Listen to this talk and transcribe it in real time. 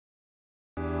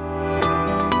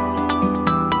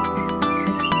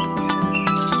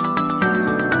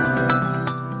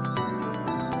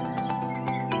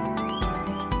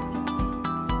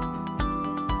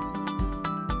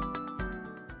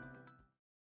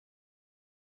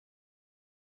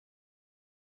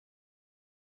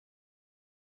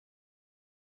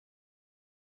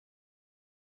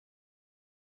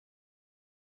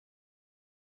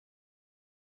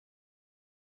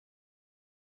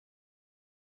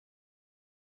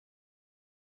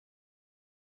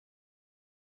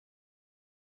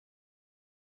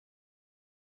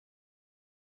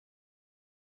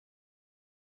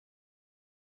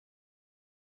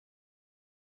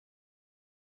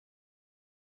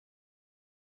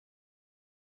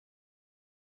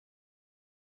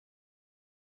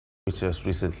which just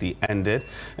recently ended,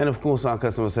 and of course our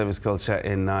customer service culture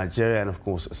in Nigeria, and of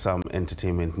course some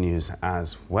entertainment news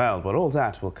as well. But all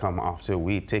that will come after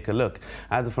we take a look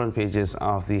at the front pages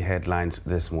of the headlines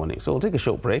this morning. So we'll take a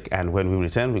short break, and when we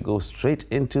return, we go straight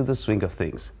into the swing of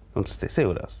things. Don't stay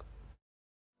with us.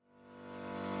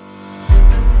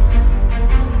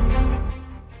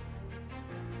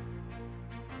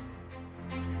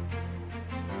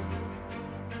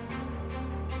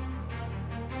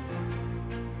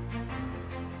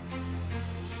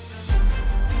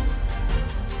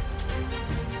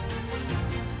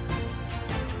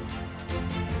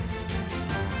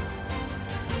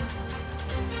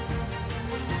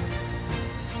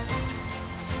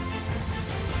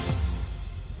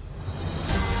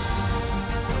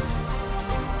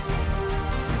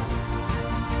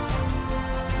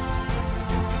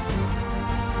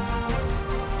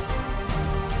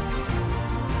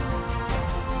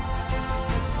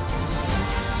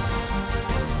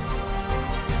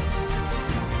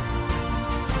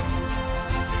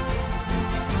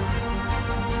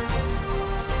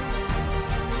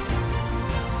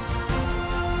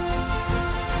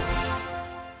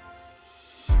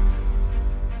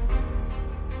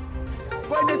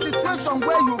 In a situation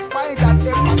where you find that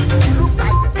a person look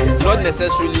like the same, not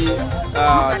necessarily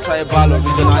tribal or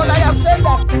regional. but I have said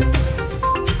that.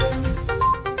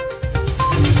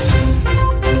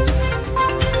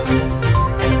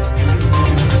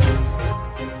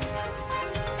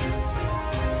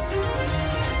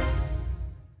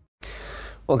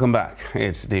 Welcome back.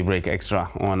 It's Daybreak Extra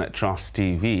on Trust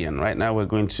TV, and right now we're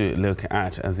going to look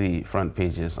at the front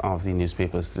pages of the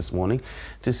newspapers this morning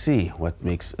to see what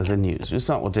makes the news. We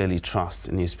start with Daily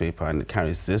Trust newspaper, and it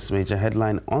carries this major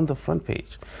headline on the front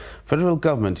page. Federal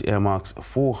government earmarks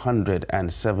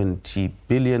 470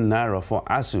 billion naira for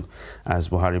ASU as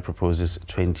Buhari proposes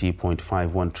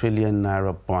 20.51 trillion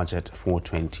naira budget for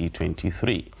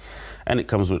 2023. And it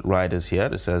comes with riders here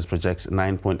that says projects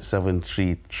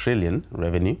 9.73 trillion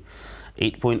revenue,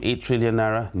 8.8 trillion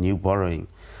naira new borrowing,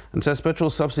 and says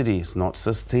petrol subsidy is not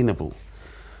sustainable.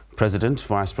 President,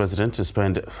 Vice President to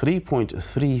spend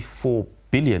 3.34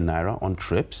 billion naira on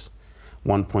trips,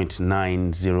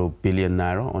 1.90 billion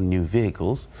naira on new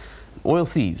vehicles. Oil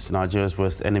thieves, Nigeria's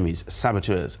worst enemies,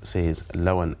 saboteurs, says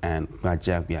Lawan and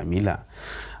Gbajabiamila.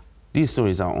 These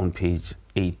stories are on page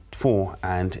 4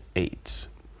 and 8.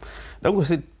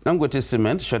 Dangote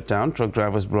Cement shut down. Truck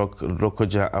drivers block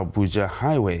Lokoja Abuja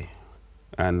Highway,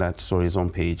 and that story is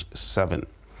on page 7.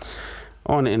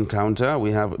 On Encounter,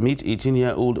 we have meet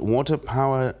 18-year-old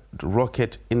water-powered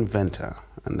rocket inventor,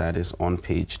 and that is on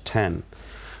page 10.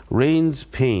 Rains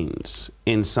pains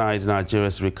inside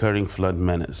Nigeria's recurring flood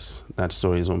menace. That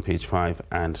story is on page 5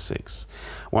 and 6.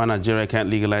 Why Nigeria can't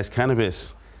legalize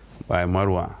cannabis by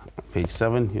Marwa. Page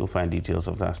 7, you'll find details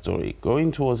of that story.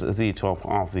 Going towards the top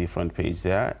of the front page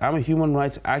there, I'm a human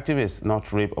rights activist,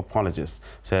 not rape apologist,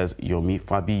 says Yomi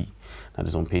Fabi. That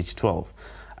is on page 12.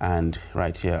 And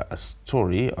right here, a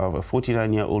story of a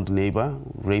 49-year-old neighbor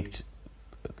raped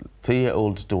a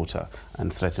 3-year-old daughter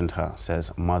and threatened her,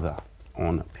 says mother,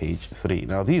 on page 3.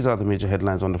 Now, these are the major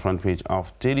headlines on the front page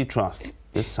of Daily Trust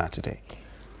this Saturday.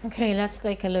 Okay, let's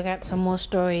take a look at some more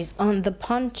stories on the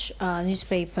Punch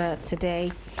newspaper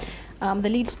today. The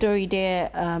lead story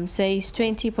there says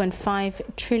 20.5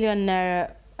 trillion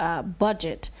naira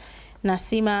budget.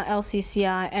 Nasima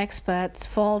LCCI experts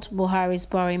fault Buhari's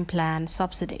borrowing plan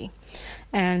subsidy.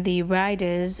 And the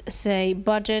riders say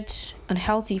budget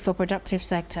unhealthy for productive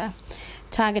sector,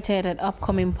 targeted at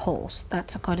upcoming polls.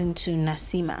 That's according to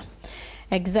Nasima.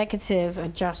 Executive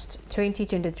adjust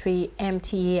 2023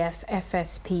 MTEF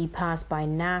FSP passed by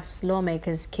NAS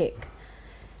lawmakers kick.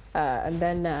 And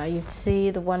then you'd see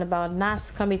the one about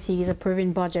NAS committees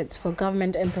approving budgets for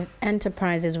government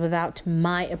enterprises without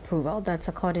my approval. That's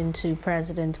according to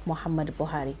President Muhammad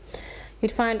Buhari.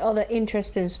 You'd find other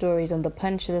interesting stories on the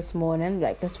Punch this morning,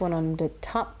 like this one on the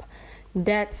top.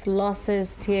 Deaths,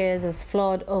 losses, tears as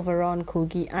flood overrun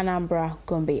Kogi, Anambra,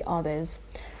 Gombe, others.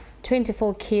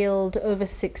 24 killed, over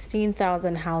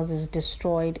 16,000 houses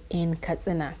destroyed in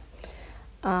Katsina.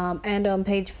 And on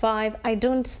page 5, I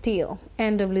don't steal.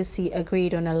 NWC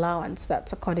agreed on allowance.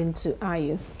 That's according to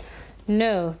IU.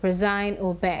 No, resign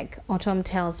or beg, Autumn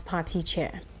tells party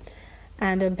chair.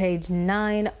 And on page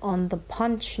 9 on the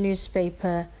Punch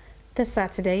newspaper this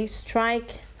Saturday,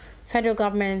 strike. Federal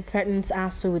government threatens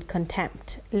ASU with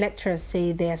contempt. Lecturers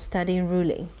say they are studying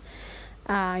ruling.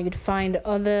 You'd find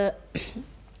other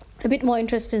a bit more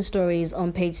interesting stories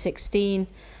on page 16.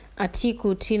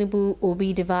 Atiku, Tinubu,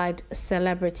 Obi divide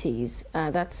celebrities.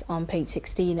 That's on page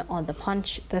 16 on the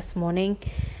Punch this morning.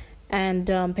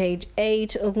 And on page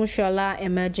 8, Ogunshola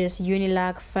emerges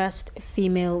Unilag first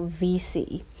female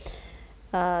VC.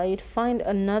 You'd find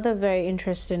another very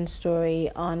interesting story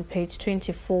on page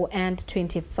 24 and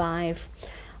 25.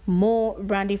 More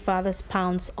Brandy fathers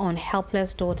pounce on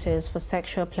helpless daughters for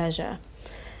sexual pleasure.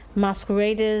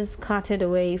 Masqueraders carted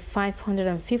away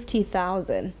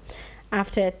 550,000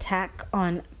 after attack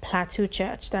on Plateau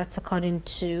Church. That's according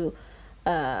to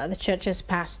the church's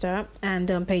pastor. And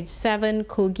on page 7,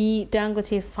 Kogi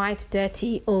Dangote fight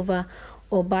dirty over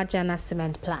Obajana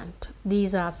cement plant.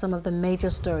 These are some of the major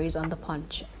stories on the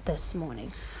Punch this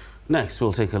morning. Next,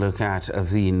 we'll take a look at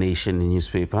the Nation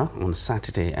newspaper on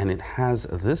Saturday, and it has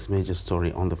this major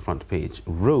story on the front page.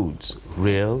 Roads,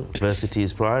 rail,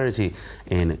 Versity's priority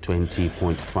in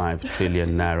 20.5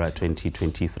 trillion naira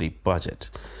 2023 budget.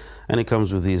 And it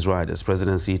comes with these riders: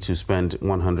 presidency to spend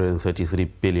 133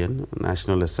 billion,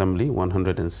 National Assembly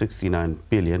 169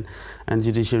 billion, and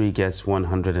judiciary gets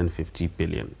 150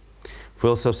 billion.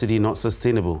 Fuel subsidy not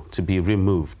sustainable, to be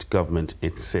removed, government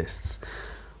insists.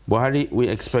 Buhari, we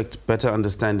expect better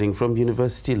understanding from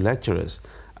university lecturers,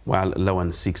 while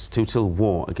Lawan seeks total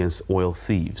war against oil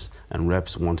thieves, and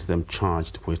reps want them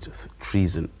charged with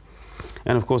treason.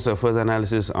 And of course, a further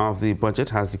analysis of the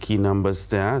budget has the key numbers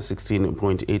there.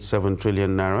 16.87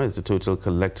 trillion naira is the total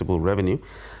collectible revenue,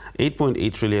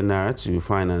 8.8 trillion naira to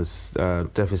finance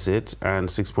deficit, and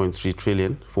 6.3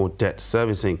 trillion for debt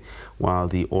servicing, while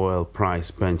the oil price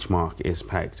benchmark is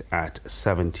pegged at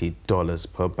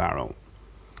 $70 per barrel.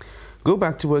 Go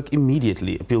back to work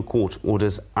immediately. Appeal court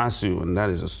orders ASU, and that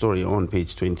is a story on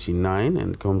page 29,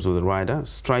 and comes with a rider.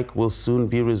 Strike will soon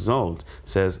be resolved,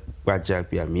 says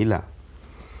Gbajabiamila.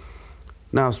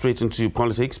 Now straight into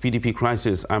politics. PDP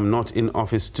crisis. I'm not in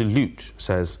office to loot,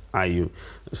 says Ayu,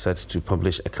 set to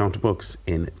publish account books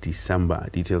in December.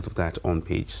 Details of that on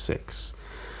page 6.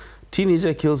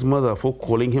 Teenager kills mother for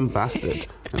calling him bastard,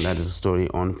 and that is a story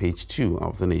on page 2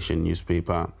 of the Nation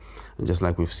newspaper. And just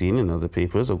like we've seen in other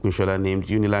papers, Ogunshola named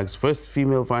Unilag's first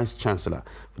female vice chancellor.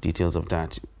 For details of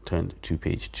that, turn to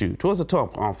page 2. Towards the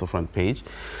top of the front page,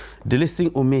 delisting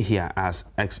Omehia as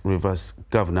ex-Rivers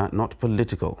governor, not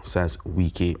political, says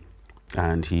Wike.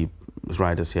 And his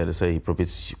riders here to say he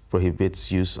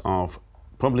prohibits use of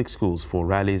public schools for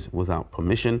rallies without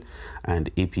permission, and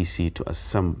APC to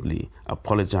Assembly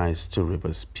apologize to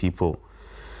Rivers people.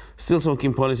 Still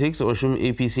talking politics, Oshun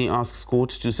APC asks court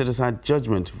to set aside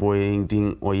judgment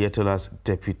voiding Oyetola's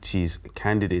deputy's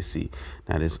candidacy.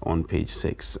 That is on page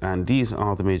 6. And these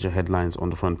are the major headlines on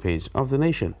the front page of The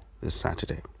Nation this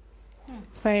Saturday.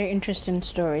 Very interesting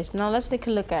stories. Now let's take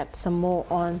a look at some more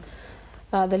on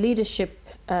the Leadership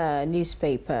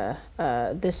newspaper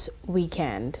this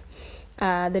weekend.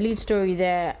 The lead story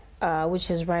there, which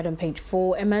is right on page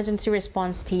 4, emergency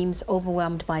response teams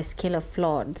overwhelmed by scale of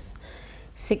floods.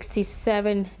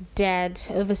 67 dead,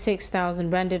 over 6,000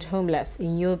 rendered homeless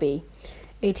in Yobe,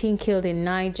 18 killed in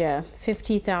Niger,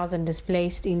 50,000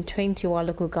 displaced in 21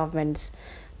 local governments.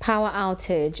 Power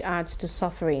outage adds to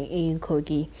suffering in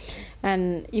Kogi.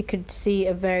 And you could see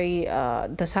a very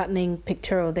disheartening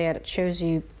pictorial there that shows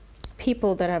you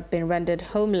people that have been rendered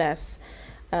homeless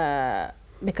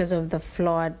because of the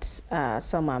floods.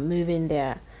 Some are moving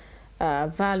their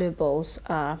valuables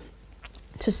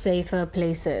to safer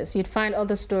places. You'd find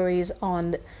other stories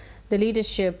on the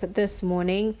Leadership this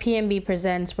morning. PMB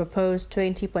presents proposed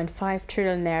 20.5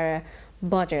 trillion naira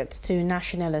budget to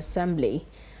National Assembly.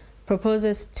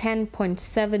 Proposes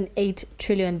 10.78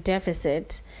 trillion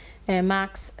deficit,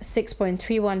 marks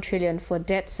 6.31 trillion for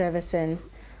debt servicing,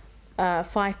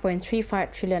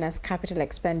 5.35 trillion as capital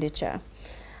expenditure.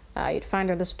 You'd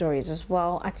find other stories as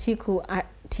well. Atiku at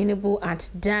Tinubu at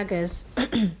daggers.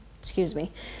 Excuse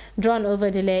me. Drawn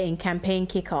over delay in campaign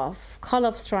kickoff. Call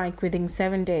of strike within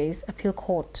 7 days. Appeal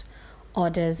court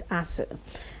orders ASU.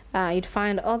 You'd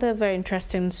find other very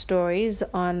interesting stories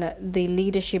on the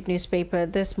Leadership newspaper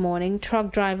this morning.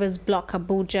 Truck drivers block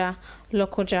Abuja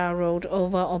Lokoja Road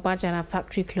over Obajana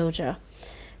factory closure.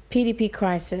 PDP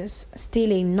crisis.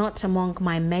 Stealing not among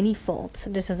my many faults.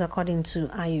 This is according to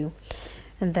Ayu.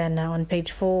 And then on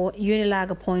page 4, Unilag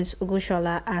appoints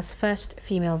Ogunshola as first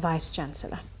female vice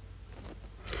chancellor.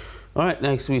 All right,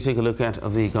 next we take a look at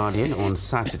The Guardian on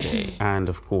Saturday. And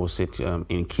of course, it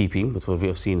in keeping with what we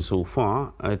have seen so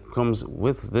far, it comes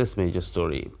with this major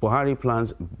story. Buhari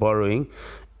plans borrowing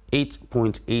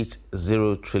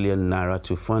 8.80 trillion naira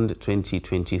to fund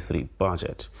 2023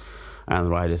 budget. And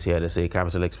riders here to say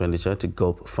capital expenditure to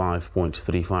gulp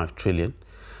 5.35 trillion.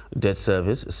 Debt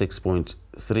service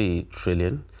 6.3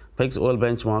 trillion. Pegs oil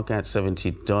benchmark at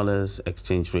 $70.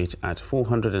 Exchange rate at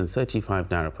 435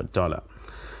 naira per dollar.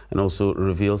 and also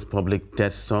reveals public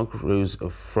debt stock rose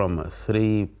from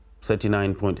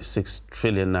 39.6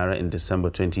 trillion naira in December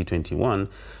 2021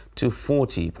 to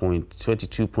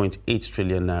 22.8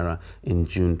 trillion naira in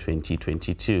June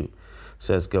 2022.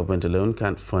 Says government alone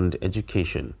can't fund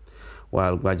education,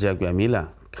 while Gbajabiamila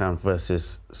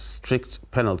versus strict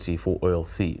penalty for oil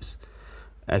thieves.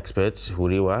 Experts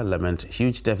Huriwa lament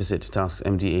huge deficit, tasks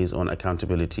MDAs on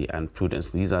accountability and prudence.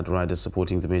 These are the riders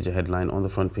supporting the major headline on the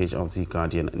front page of the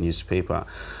Guardian newspaper.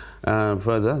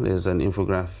 Further, there's an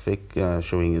infographic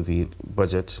showing the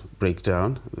budget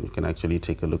breakdown. You can actually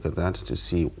take a look at that to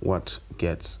see what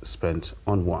gets spent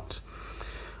on what.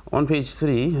 On page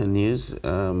 3, news,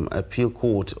 appeal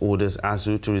court orders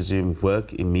ASU to resume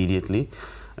work immediately.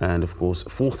 And of course,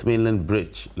 Fourth Mainland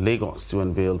Bridge, Lagos to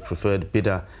unveil preferred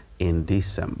bidder in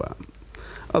December.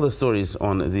 Other stories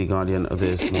on The Guardian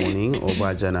this morning.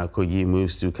 Obajana Kogi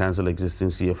moves to cancel existing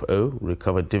CFO,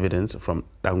 recover dividends from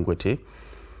Dangote.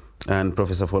 And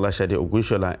Professor Folashade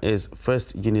Ogunshola is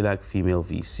first Unilag female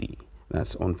VC.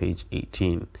 That's on page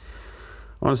 18.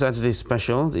 On Saturday's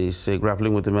special, they say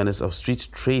grappling with the menace of street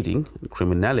trading and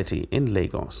criminality in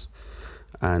Lagos.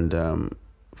 And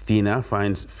Fina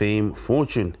finds fame,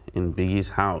 fortune in Biggie's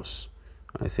house.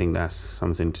 I think that's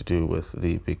something to do with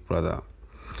the Big Brother.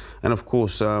 And of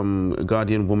course,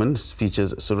 Guardian Woman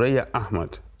features Soraya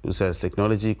Ahmad, who says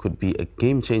technology could be a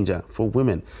game changer for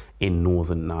women in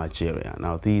northern Nigeria.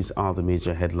 Now, these are the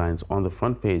major headlines on the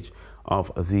front page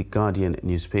of the Guardian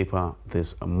newspaper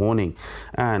this morning.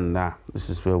 And this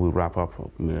is where we wrap up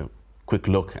a quick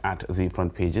look at the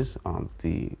front pages of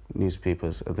the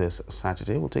newspapers this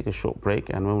Saturday. We'll take a short break,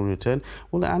 and when we return,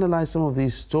 we'll analyze some of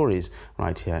these stories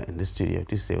right here in the studio.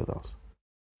 Do stay with us.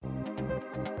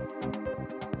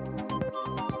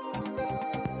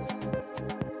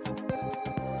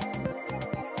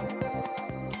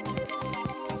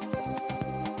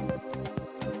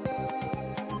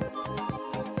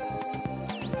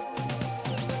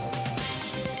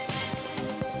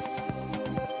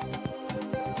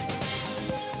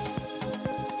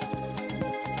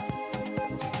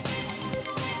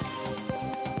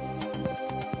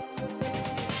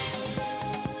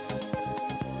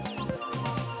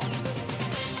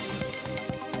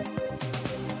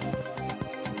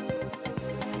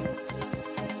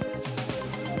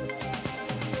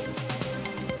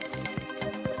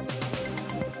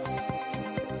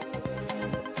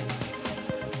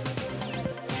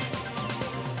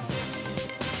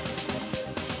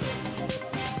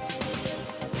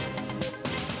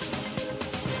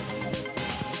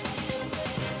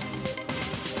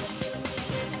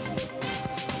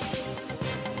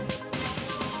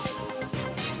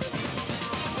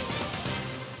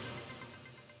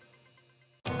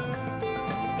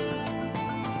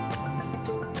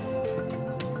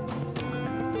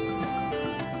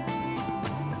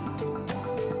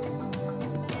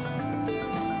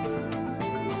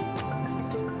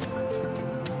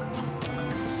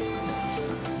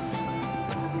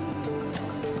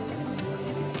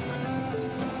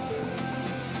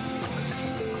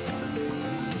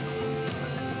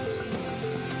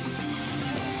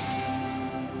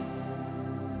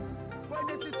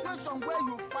 Where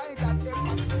you find that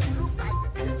a person look like the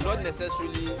same. Not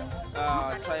necessarily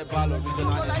tribal or regional.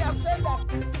 Because I have said that.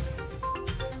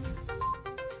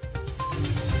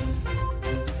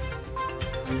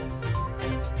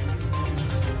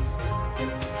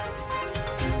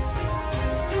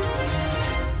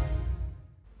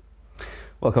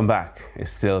 Welcome back.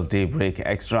 It's still Daybreak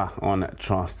Extra on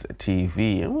Trust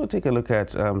TV. And we'll take a look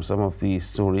at some of the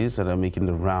stories that are making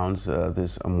the rounds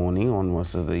this morning on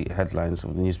most of the headlines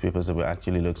of the newspapers that we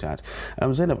actually looked at.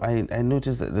 Zainab, I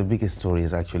noticed that the biggest story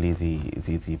is actually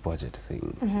the budget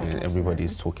thing.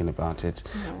 Everybody's talking about it.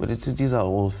 But these are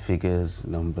all figures,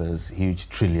 numbers, huge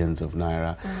trillions of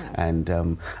naira.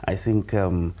 And I think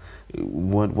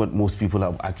what most people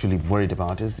are actually worried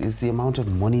about is the amount of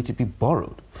money to be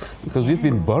borrowed. Because we've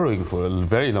been borrowing for a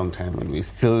very long time and we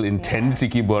still intend to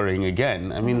keep borrowing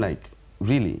again. I mean, like,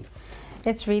 really.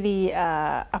 It's really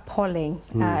appalling,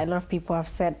 a lot of people have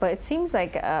said. But it seems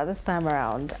like this time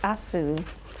around, ASU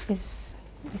is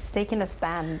taking a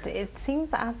stand. It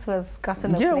seems ASU has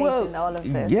gotten a place in all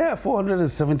of this. Yeah,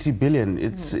 470 billion.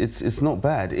 It's not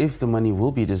bad. If the money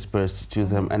will be dispersed to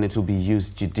them and it will be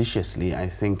used judiciously, I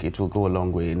think it will go a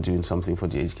long way in doing something for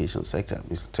the education sector,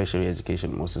 tertiary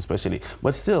education most especially.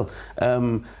 But still,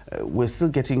 we're still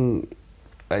getting.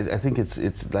 I think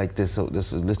it's like there's a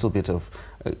little bit of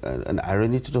an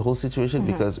irony to the whole situation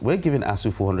because we're giving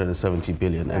ASU 470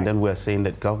 billion and then we're saying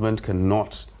that government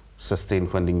cannot sustain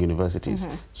funding universities.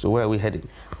 So where are we heading?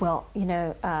 Well, you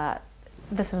know,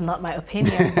 this is not my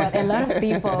opinion, but a lot of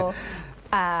people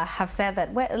have said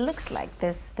that, well, it looks like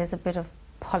there's a bit of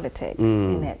politics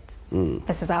in it.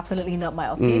 This is absolutely not my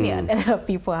opinion. A lot of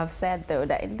people have said, though,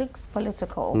 that it looks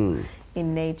political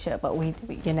in nature, but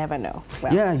you never know.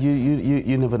 Well, yeah,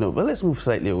 you never know. But let's move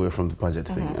slightly away from the budget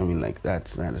thing. I mean, like that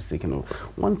has taken over.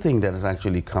 One thing that has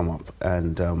actually come up,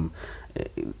 and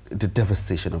the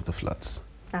devastation of the floods.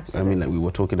 Absolutely. I mean, like we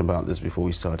were talking about this before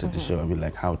we started the show. I mean,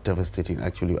 like how devastating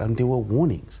actually, and there were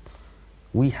warnings.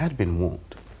 We had been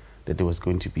warned that there was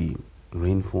going to be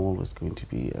rainfall, was going to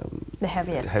be the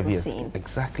heaviest we've seen.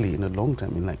 Exactly, in a long time.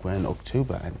 I mean, like we're in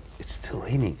October and it's still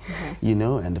raining, you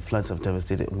know, and the floods have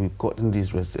devastated. We've gotten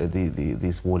these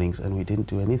these warnings and we didn't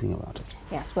do anything about it.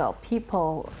 Yes, well,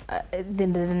 people, the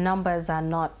numbers are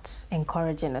not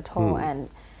encouraging at all, and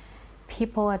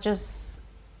people are just,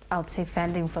 I would say,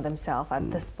 fending for themselves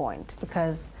at this point,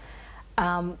 because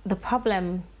the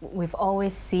problem we've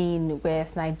always seen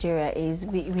with Nigeria is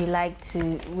we like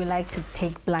to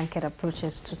take blanket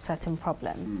approaches to certain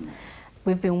problems.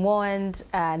 We've been warned.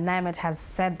 NIMET has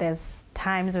said this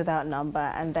times without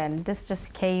number, and then this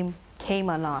just came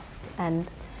on us, and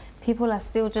people are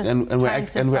still just we're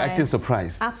acting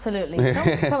surprised. Absolutely.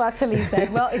 Some actually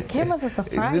said, well, it came as a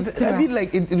surprise to I mean,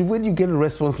 us. like, when you get a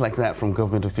response like that from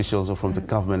government officials or from the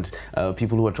government,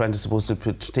 people who are supposed to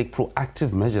take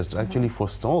proactive measures to actually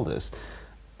forestall this,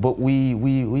 but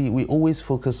we always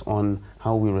focus on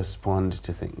how we respond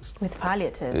to things. With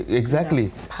palliatives. Exactly.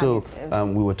 You know, so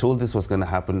we were told this was going to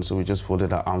happen, so we just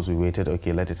folded our arms, we waited,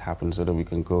 okay, let it happen so that we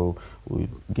can go, we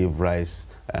give rice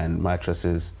and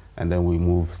mattresses, and then we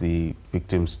move the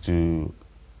victims to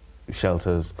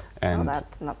shelters. And well,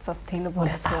 that's not sustainable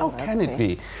at all. How can it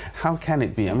be? How can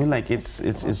it be? I mean, like it's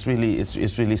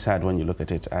really sad when you look at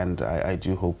it, and I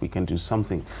do hope we can do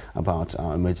something about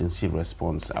our emergency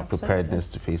response, our preparedness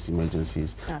to face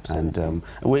emergencies. Absolutely.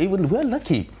 And we're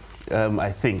lucky.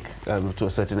 I think to a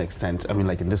certain extent. I mean,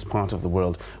 like in this part of the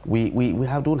world, we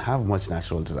don't have much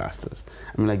natural disasters.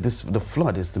 I mean, like the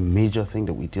flood is the major thing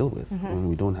that we deal with. I mean,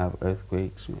 we don't have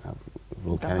earthquakes, we have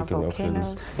volcanic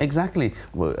eruptions. Exactly.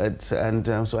 Well,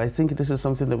 so I think this is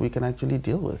something that we can actually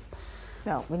deal with.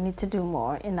 No, we need to do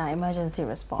more in our emergency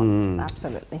response.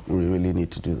 Absolutely. We really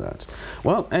need to do that.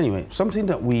 Well, anyway, something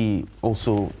that we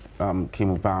also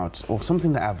came about, or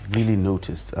something that I've really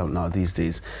noticed now these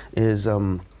days, is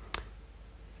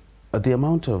the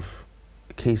amount of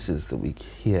cases that we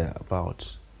hear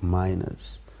about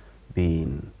minors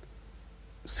being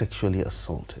sexually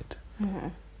assaulted.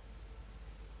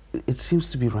 It seems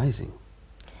to be rising.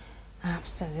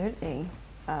 Absolutely,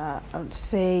 I would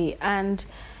say. And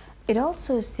it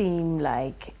also seemed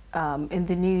like in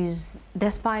the news,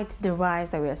 despite the rise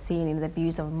that we are seeing in the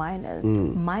abuse of minors,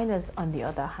 minors, on the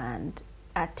other hand,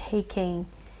 are taking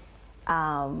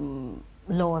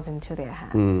laws into their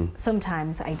hands.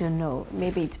 Sometimes, I don't know,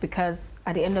 maybe it's because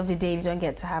at the end of the day you don't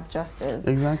get to have justice.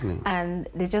 Exactly. And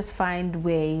they just find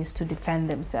ways to defend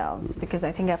themselves. Because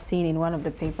I think I've seen in one of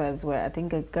the papers where I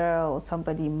think a girl or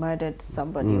somebody murdered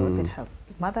somebody, was it her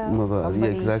mother? Yeah,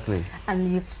 exactly.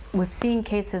 And we've seen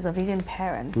cases of even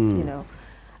parents, you know,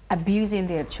 abusing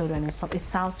their children. It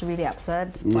sounds really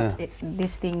absurd, but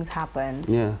these things happen.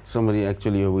 Yeah, somebody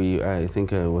actually, I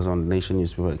think it was on Nation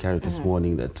newspaper, carried this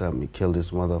warning that he killed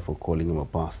his mother for calling him a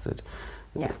bastard.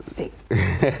 Yeah, see.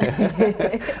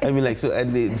 I mean, like, so,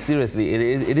 and seriously,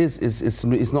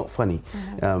 it's not funny,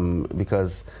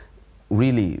 because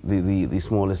really the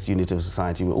smallest unit of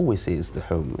society, we always say, is the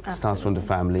home. It starts from the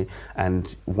family,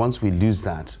 and once we lose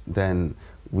that, then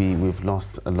we've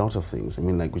lost a lot of things. I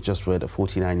mean, like, we just read a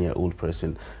 49-year-old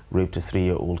person raped a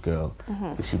 3-year-old girl,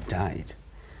 but she died.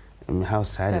 I mean, how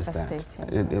sad is that?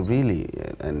 It really,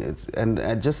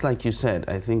 and just like you said,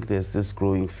 I think there's this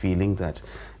growing feeling that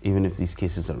even if these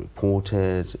cases are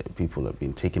reported, people have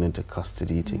been taken into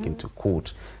custody, taken to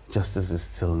court, justice is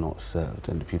still not served,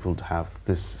 and people have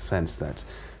this sense that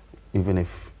even if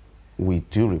we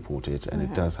do report it and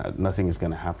it does, nothing is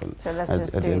going to happen. So let's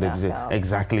just do it ourselves.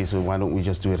 Exactly. So why don't we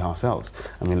just do it ourselves?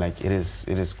 I mean, like, it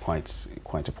is quite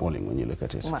appalling when you look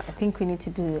at it. Well, I think we need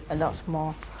to do a lot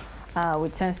more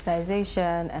with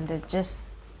sensitization and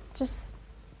just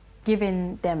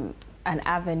giving them an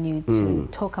avenue to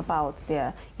talk about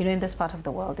their, you know, in this part of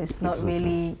the world, it's not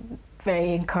really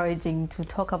very encouraging to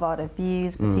talk about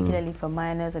abuse, particularly for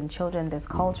minors and children. There's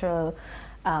cultural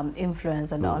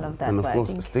influence and all of that. And of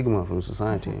course, stigma from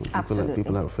society.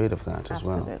 People are afraid of that as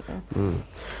well.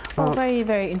 Well, very,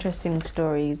 very interesting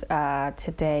stories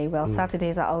today. Well,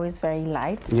 Saturdays are always very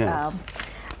light. Yes.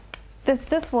 There's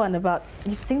this one about,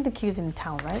 you've seen the queues in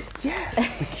town, right?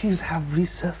 Yes, the queues have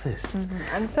resurfaced.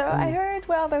 And so I heard,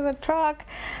 well, there's a truck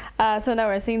So now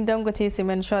we're seeing Dangote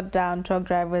Cement shut down truck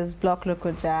drivers, block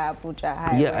Lokoja, Abuja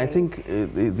highway. Yeah, I think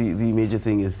the major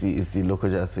thing is the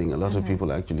Lokoja thing. A lot of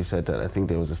people actually said that. I think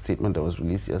there was a statement that was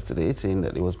released yesterday saying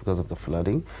that it was because of the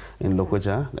flooding in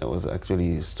Lokoja that was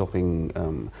actually stopping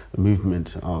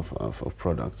movement of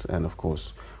products, and of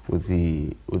course with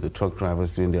the truck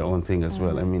drivers doing their own thing as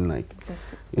well. I mean, like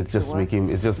it's just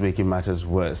making matters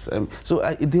worse.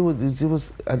 So there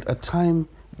was a time.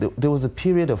 There was a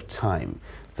period of time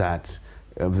that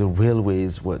the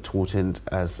railways were touted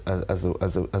as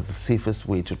the safest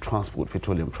way to transport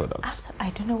petroleum products. I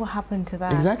don't know what happened to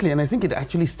that. Exactly, and I think it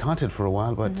actually started for a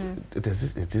while, but does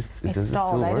it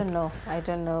still work? I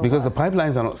don't know. Because the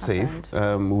pipelines are not safe.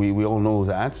 We all know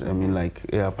that. I mean, like,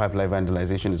 pipeline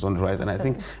vandalization is on the rise, and I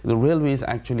think the railways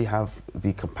actually have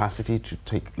the capacity to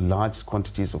take large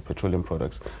quantities of petroleum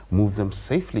products, move them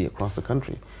safely across the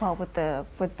country. Well, with the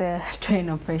train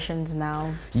operations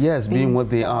now. Yes, being what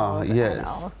they are. Yes. And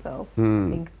also, I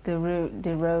think the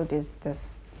road is the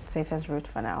safest route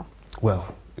for now.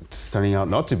 Well, it's turning out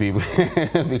not to be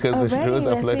because the roads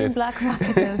are flooded. Seeing black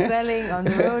markets selling on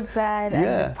the roadside, and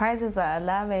the prices are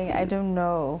alarming. I don't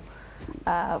know,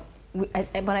 but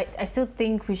I still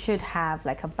think we should have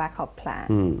like a backup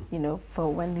plan, you know,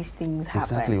 for when these things happen.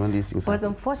 Exactly, when these things happen. But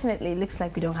unfortunately, it looks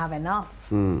like we don't have enough,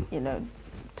 you know,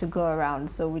 to go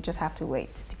around, so we just have to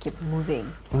wait to keep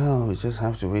moving. Well, we just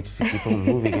have to wait to keep on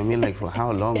moving. I mean, like, for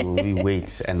how long will we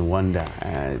wait and wonder?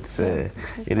 It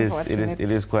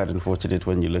is quite unfortunate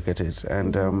when you look at it.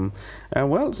 And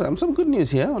well, some good news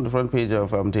here on the front page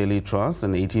of Daily Trust.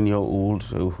 An 18-year-old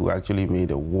who actually made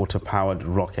a water-powered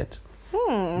rocket.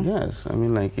 Yes, I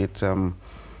mean, like, it's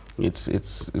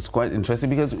quite interesting,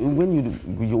 because when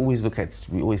we always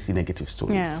see negative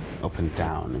stories up and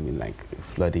down. I mean, like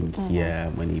flooding here,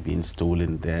 money being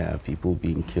stolen there, people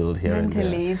being killed here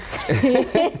Mentally, and there.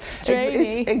 it's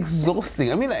draining. It's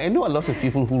exhausting. I mean, I know a lot of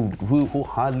people who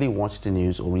hardly watch the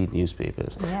news or read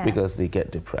newspapers because they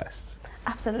get depressed.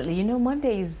 Absolutely. You know,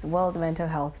 Monday is World Mental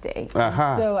Health Day.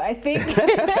 So I think...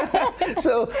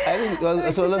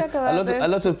 a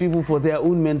lot of people, for their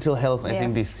own mental health, I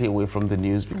think they stay away from the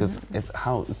news, because it's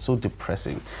so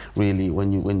depressing, really,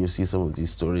 when you see some of these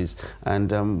stories.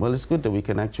 And, well, it's good that we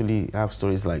can actually have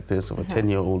stories like this of a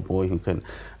 10-year-old boy who can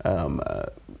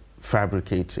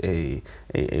fabricate a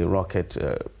rocket,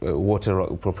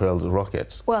 water-propelled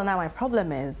rocket. Well, now my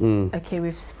problem is, okay,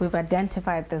 we've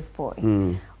identified this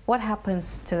boy. What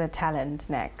happens to the talent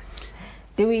next?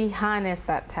 Do we harness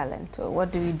that talent, or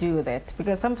what do we do with it?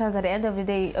 Because sometimes at the end of the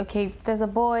day, okay, there's a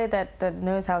boy that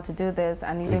knows how to do this,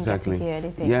 and you don't get to hear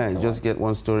anything. Yeah, you just get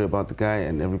one story about the guy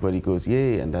and everybody goes,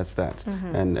 yay, and that's that.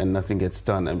 And nothing gets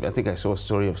done. And I think I saw a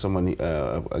story of someone,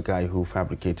 a guy who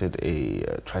fabricated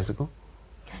a tricycle.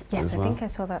 Yes, I think I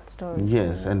saw that story.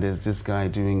 Yes, and there's this guy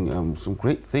doing some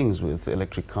great things with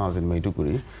electric cars in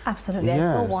Maiduguri. Absolutely,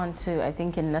 yes. I saw one too, I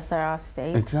think in Nasarawa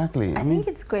State. Exactly. I think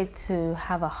it's great to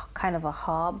have a kind of a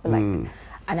hub, like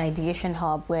an ideation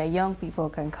hub where young people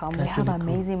can come. We have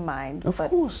amazing minds, of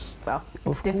course. Well,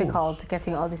 it's difficult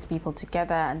getting all these people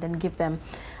together and then give them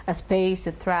a space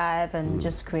to thrive and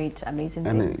just create amazing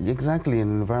things. Exactly,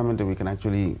 an environment that we can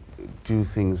actually do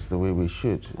things the way we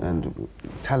should. And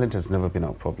talent has never been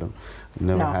our problem. We've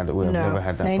never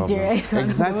had that Nigeria is one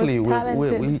exactly. Of the most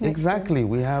talented Exactly.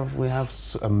 We have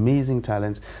amazing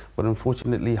talent, but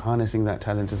unfortunately, harnessing that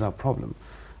talent is our problem.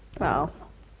 Well,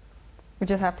 we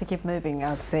just have to keep moving,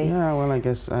 I would say. Yeah. Well, I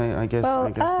guess that's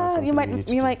something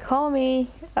you might call me.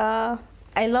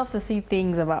 I love to see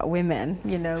things about women.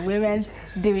 You know, women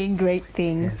doing great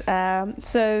things. Yes.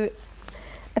 So,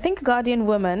 I think Guardian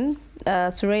woman,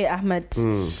 Suraya Ahmed,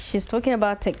 she's talking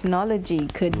about technology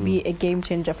could be a game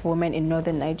changer for women in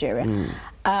northern Nigeria.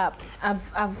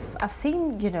 I've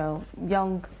seen, you know,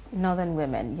 young northern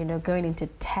women, you know, going into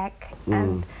tech,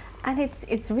 and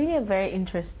it's really a very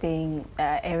interesting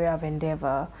area of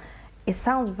endeavor. It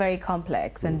sounds very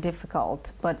complex and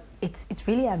difficult, but it's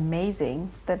really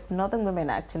amazing that northern women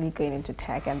are actually going into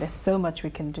tech, and there's so much we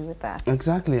can do with that.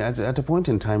 Exactly. At a point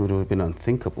in time, it would have been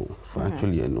unthinkable for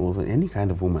actually any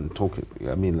kind of woman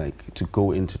to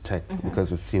go into tech,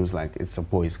 because it seems like it's a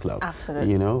boys' club.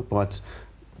 Absolutely. You know, but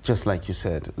just like you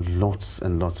said, lots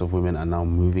and lots of women are now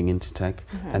moving into tech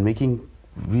and making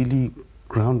really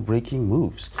groundbreaking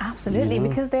moves. Absolutely, you know?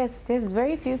 Because there's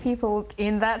very few people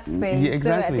in that space. Yeah,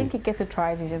 exactly. So I think it gets to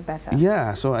thrive even better.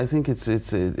 Yeah, so I think it's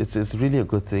really a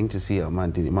good thing to see the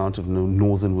amount of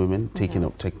northern women taking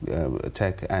up tech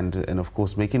and of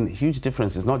course making huge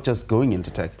differences. Not just going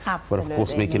into tech, but of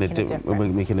course making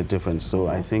a difference. So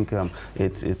I think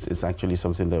it's actually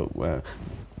something that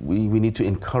we need to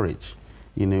encourage.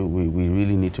 you know, we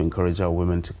really need to encourage our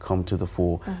women to come to the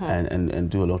fore and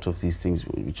do a lot of these things.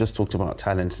 We just talked about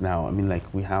talent now. I mean, like,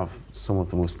 we have some of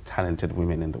the most talented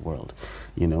women in the world,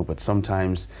 you know, but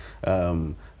sometimes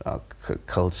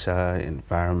culture,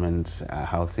 environment,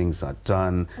 how things are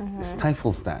done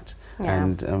stifles that. Yeah.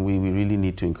 And we really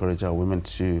need to encourage our women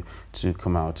to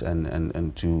come out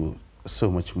and do so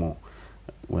much more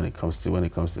when it comes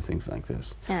to things like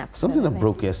this. Yeah, something that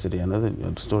broke yesterday, another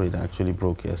story that actually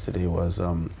broke yesterday was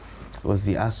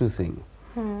the ASU thing.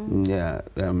 Yeah,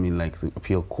 I mean, like the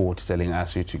appeal court telling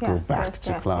ASU to go back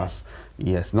to class.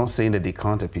 Yes, not saying that they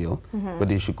can't appeal, but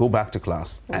they should go back to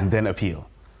class and then appeal.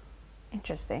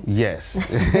 Interesting. Yes.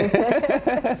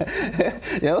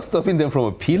 They're not stopping them from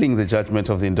appealing the judgment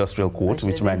of the industrial court,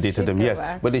 which mandated them, yes.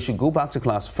 But they should go back to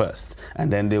class first,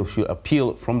 and then they should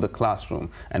appeal from the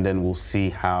classroom, and then we'll see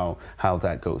how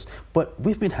that goes. But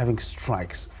we've been having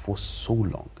strikes for so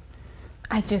long.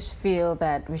 I just feel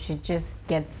that we should just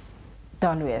get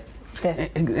done with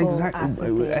this.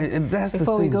 Exactly. And that's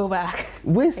before the thing. we go back.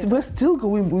 We're still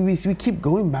going, we keep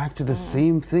going back to the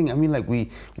same thing. I mean, like, we've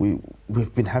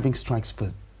been having strikes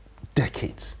for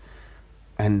decades,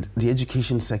 and the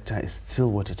education sector is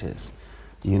still what it is.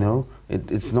 You know,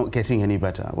 it's not getting any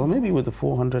better. Well, maybe with the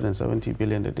 470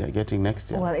 billion that they're getting next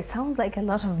year. Well, it sounds like a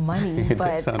lot of money,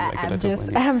 but I'm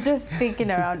just thinking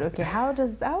around. Okay, how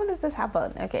does this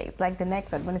happen? Okay, like the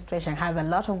next administration has a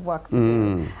lot of work to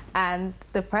do, and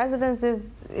the president is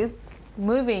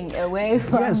moving away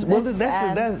from yes, well, this,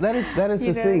 that is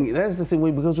the thing. That is the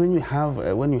thing, because when you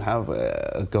have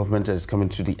a government that is coming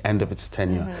to the end of its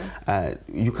tenure,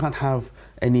 you can't have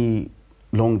any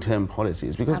long-term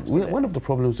policies, because one of the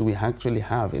problems that we actually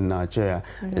have in Nigeria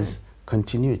is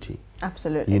continuity.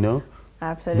 Absolutely. You know?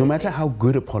 Absolutely. No matter how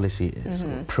good a policy is,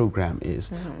 or program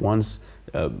is, once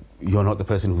you're not the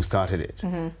person who started it,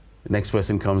 the next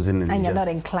person comes in and you're not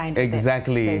inclined with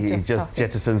exactly, it, so he just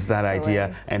jettisons that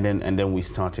idea, and then we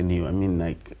start anew. I mean,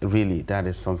 like, really, that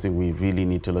is something we really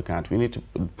need to look at. We need to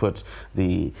put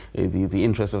the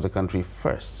interest of the country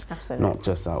first, not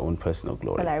just our own personal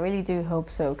glory. Well, I really do hope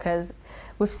so, because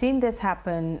we've seen this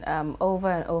happen over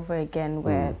and over again,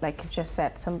 where, like you've just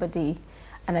said,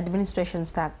 an administration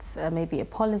starts maybe a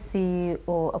policy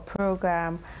or a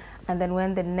program, and then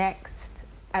when the next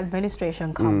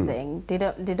administration comes in, they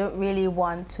don't really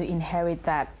want to inherit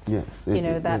that,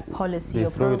 that policy or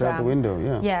program. Throw it out the window,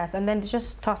 yeah. Yes, and then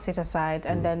just toss it aside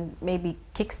and then maybe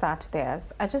kickstart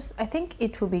theirs. I think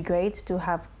it would be great to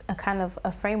have a kind of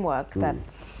a framework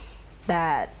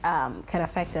that can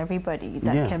affect everybody,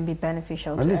 that can be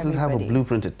beneficial to everybody. At least let's have a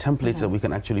blueprint, a template that we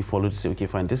can actually follow to say, okay,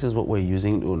 fine, this is what we're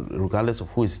using, regardless of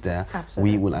who is there.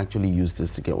 We will actually use this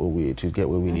to get where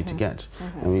we need to get.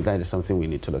 And that is something we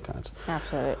need to look at.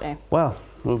 Absolutely. Well,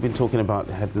 we've been talking about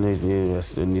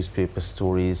the newspaper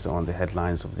stories on the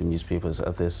headlines of the newspapers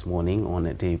this morning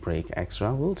on Daybreak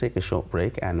Extra. We'll take a short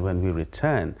break, and when we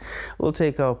return, we'll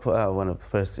take up one of the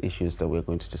first issues that we're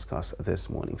going to discuss this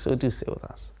morning. So do stay with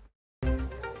us. Where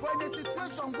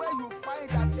you find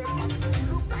that they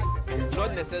look like the same.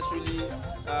 Not necessarily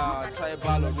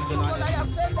tribal or regional. But I have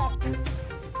said that.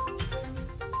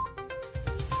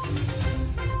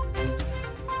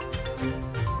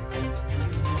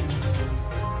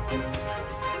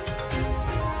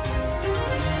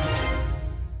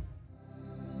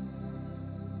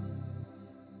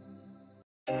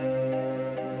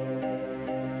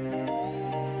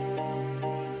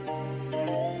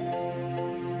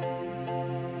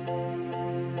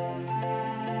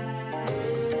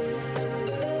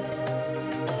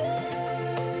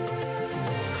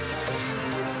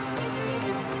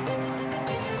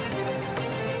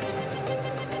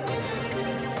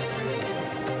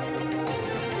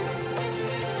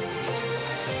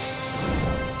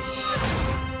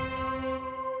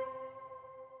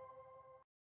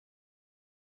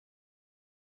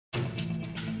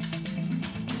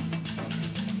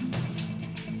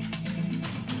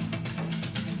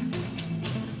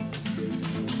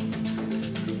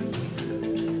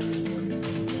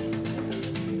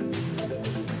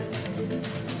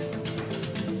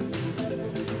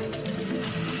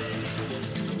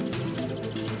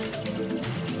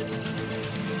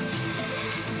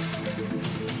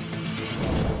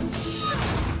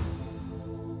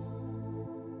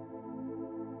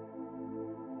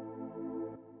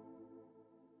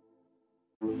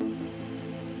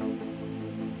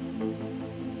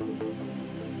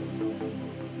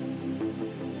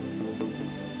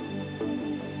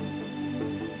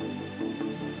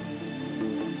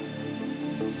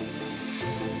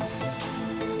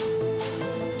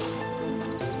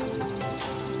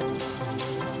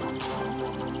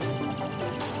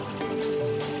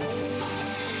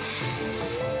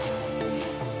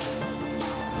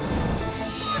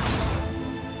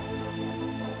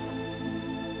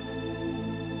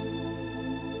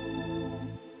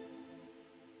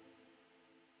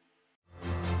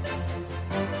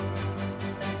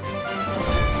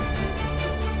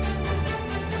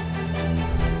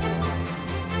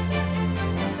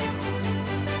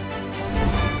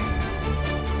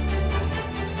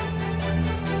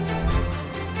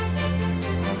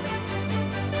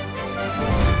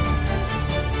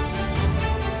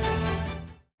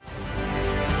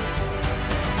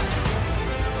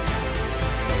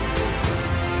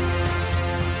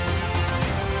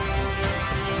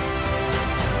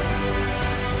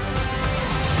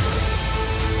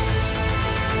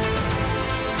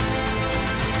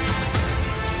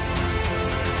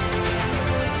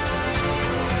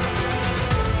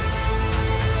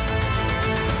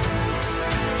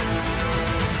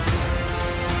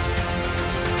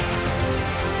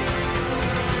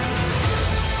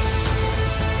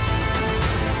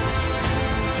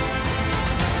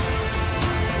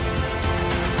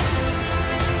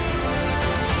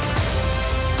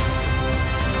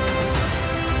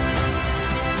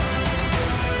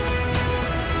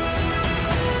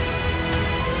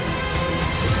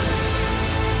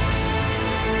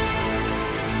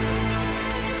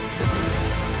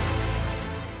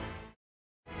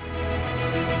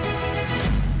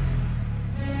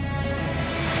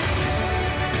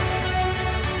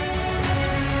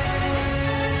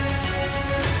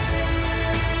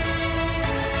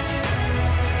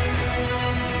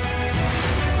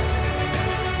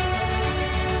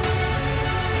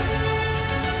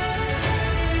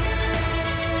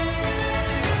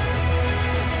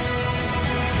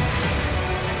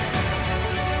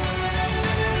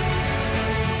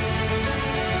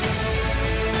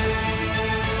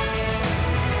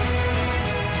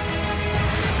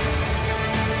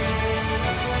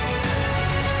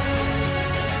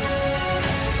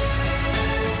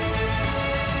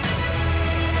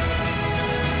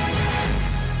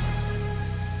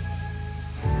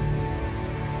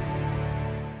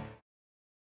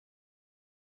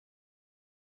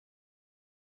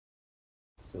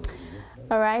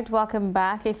 All right, welcome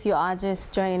back. If you are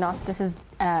just joining us, this is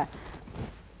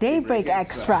Daybreak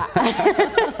Extra.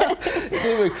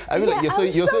 Daybreak. I mean, Yeah,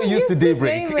 you're so used to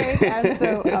Daybreak. I'm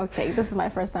so okay. This is my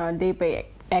first time on Daybreak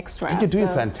Extra. You're doing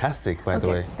fantastic, by the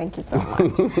way. Thank you so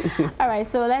much. All right,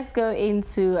 so let's go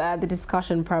into the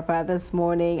discussion proper this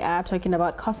morning, talking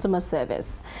about customer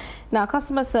service. Now,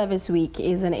 Customer Service Week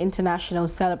is an international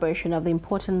celebration of the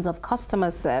importance of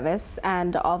customer service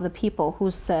and of the people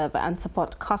who serve and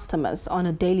support customers on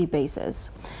a daily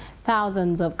basis.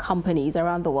 Thousands of companies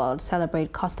around the world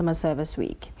celebrate Customer Service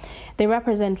Week. They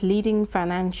represent leading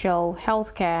financial,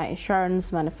 healthcare,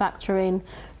 insurance, manufacturing,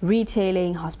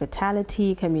 retailing,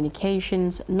 hospitality,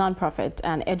 communications, nonprofit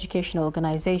and educational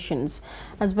organizations,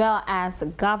 as well as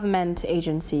government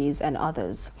agencies and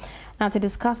others. Now, to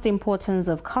discuss the importance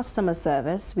of customer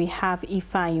service, we have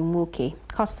Ifeanyi Nwoke,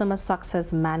 Customer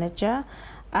Success Manager,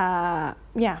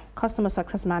 Customer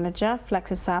Success Manager,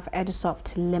 FlexiServe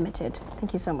Edusoft Limited.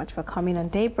 Thank you so much for coming on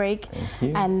Daybreak. Thank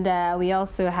you. And we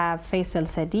also have Faisal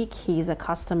Sadiq. He's a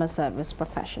customer service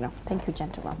professional. Thank you,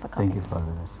 gentlemen, for coming. Thank you for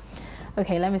having us.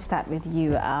 Okay, let me start with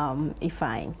you,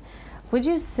 Ifeanyi. Would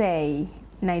you say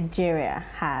Nigeria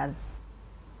has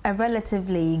a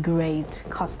relatively great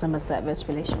customer service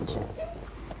relationship?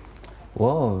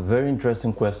 Well, very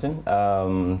interesting question.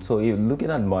 So you're looking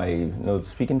at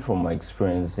speaking from my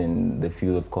experience in the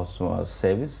field of customer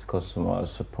service, customer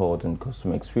support, and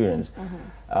customer experience,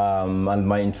 and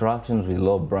my interactions with a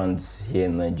lot of brands here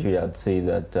in Nigeria, I'd say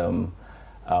that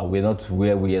we're not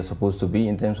where we are supposed to be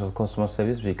in terms of customer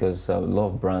service, because a lot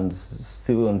of brands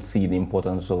still don't see the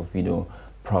importance of,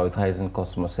 prioritizing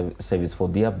customer service for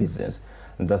their business.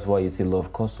 And that's why you see a lot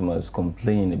of customers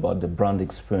complaining about the brand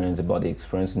experience, about the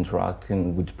experience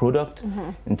interacting with product,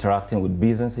 interacting with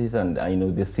businesses, and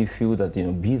they still feel that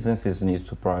businesses need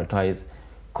to prioritize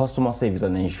customer service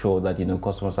and ensure that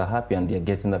customers are happy and they're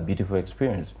getting that beautiful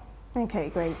experience. Okay,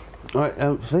 great. All right,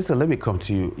 Faisal, let me come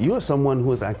to you. You are someone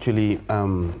who has actually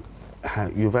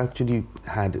you've actually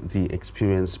had the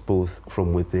experience both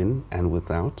from within and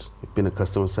without. You've been a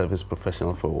customer service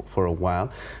professional for a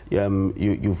while.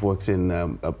 You've worked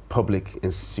in public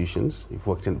institutions. You've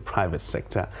worked in the private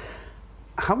sector.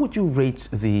 How would you rate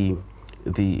the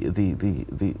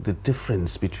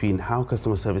difference between how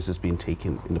customer service is being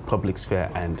taken in the public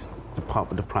sphere and the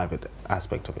private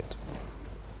aspect of it?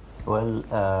 Well,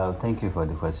 thank you for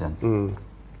the question.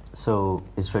 So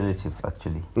it's relative,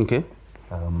 actually. Okay.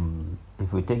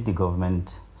 If we take the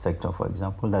government sector, for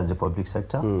example, that's the public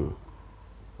sector,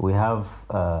 we have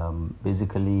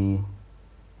basically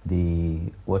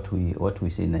what we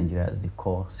say in Nigeria as the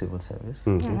core civil service,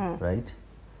 right?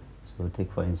 So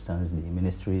take, for instance, the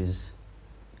ministries,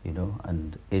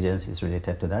 and agencies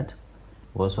related to that.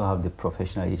 We also have the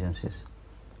professional agencies.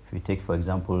 If you take, for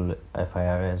example,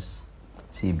 FIRS,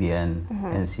 CBN,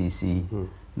 NCC,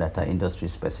 that are industry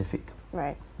specific.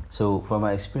 Right. So from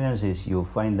my experiences, you'll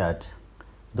find that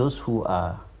those who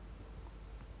are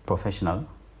professional,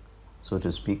 so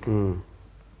to speak,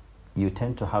 you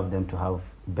tend to have them to have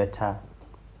better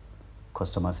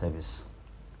customer service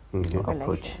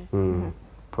approach.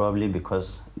 Probably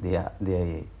because they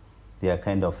are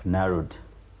kind of narrowed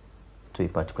to a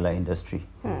particular industry.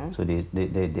 So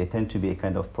they tend to be a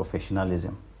kind of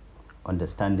professionalism,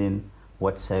 understanding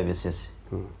what services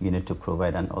you need to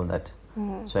provide and all that.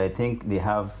 So I think they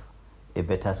have a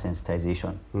better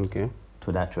sensitization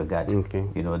to that regard,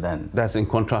 than... That's in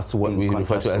contrast to what we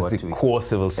refer to as the core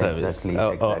civil service. Exactly,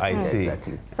 I see.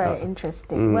 Exactly. Very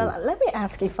interesting. Well, let me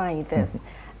ask Ifeanyi this.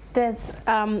 There's,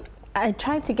 I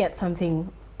tried to get something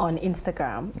on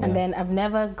Instagram, and then I've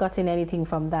never gotten anything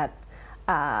from that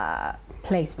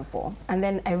place before. And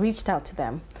then I reached out to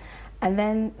them. And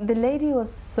then the lady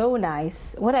was so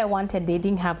nice. What I wanted, they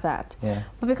didn't have that. Yeah.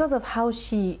 But because of how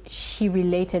she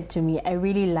related to me, I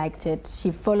really liked it.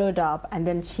 She followed up, and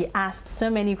then she asked so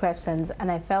many questions, and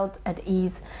I felt at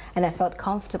ease and I felt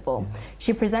comfortable.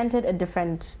 She presented a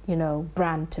different,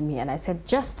 brand to me, and I said,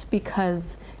 just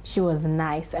because she was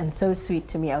nice and so sweet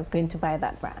to me, I was going to buy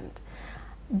that brand.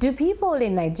 Do people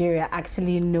in Nigeria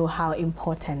actually know how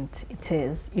important it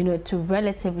is, to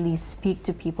relatively speak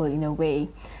to people in a way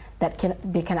that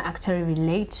they can actually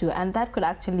relate to, and that could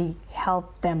actually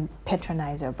help them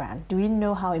patronize your brand? Do we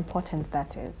know how important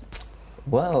that is?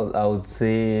 Well, I would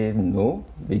say no,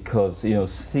 because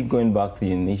still going back to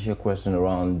the initial question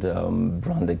around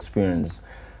brand experience,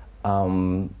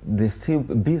 there's still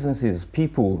businesses,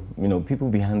 people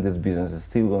behind these businesses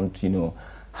still don't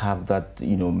have that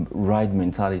right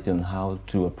mentality on how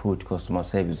to approach customer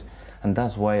service, and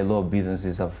that's why a lot of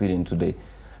businesses are failing today,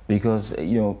 because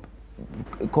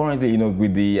currently,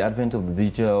 with the advent of the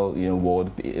digital,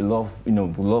 world, a lot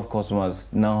of customers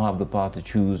now have the power to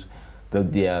choose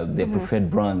their preferred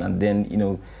brand, and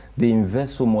then, they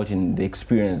invest so much in the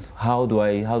experience. How do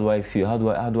I feel?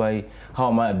 How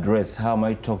am I addressed? How am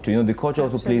I talked to? The culture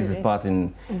also plays a part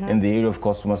in the area of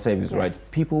customer service, right?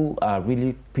 People are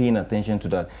really paying attention to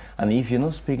that. And if you're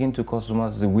not speaking to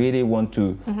customers the way they want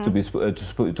to be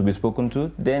spoken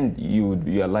to, then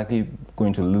you are likely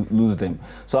going to lose them.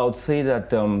 So I would say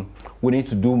that we need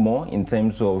to do more in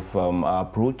terms of our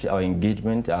approach, our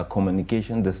engagement, our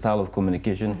communication, the style of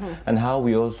communication, and how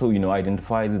we also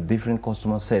identify the different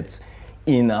customer sets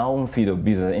in our own field of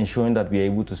business, ensuring that we're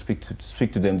able to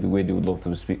speak to them the way they would love to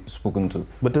be spoken to.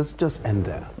 But does it just end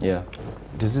there? Yeah.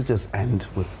 Does it just end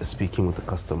with speaking with the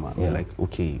customer? Yeah. Like,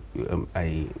 okay,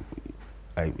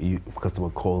 customer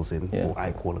calls in, or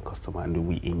I call a customer, and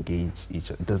we engage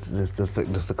each other.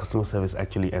 Does the customer service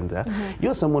actually end there?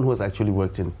 You're someone who has actually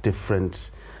worked in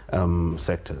different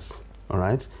sectors. All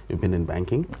right, you've been in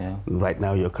banking. Yeah. Right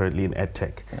now, you're currently in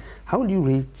EdTech. Yeah. How would you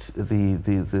rate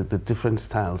the different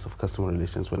styles of customer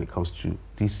relations when it comes to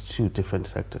these two different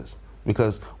sectors?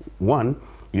 Because one,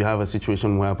 you have a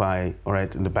situation whereby, all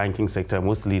right, in the banking sector,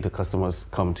 mostly the customers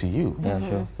come to you. Yeah,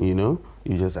 sure.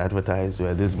 You just advertise,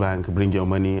 we're this bank, bring your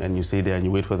money, and you stay there and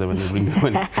you wait for them and they bring their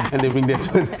money, and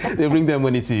they bring their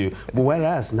money to you. But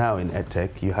whereas now in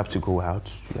EdTech, you have to go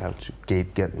out, you have to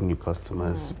get new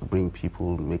customers, bring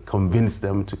people, convince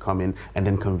them to come in, and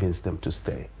then convince them to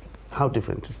stay. How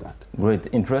different is that? Great,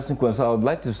 interesting question. So I would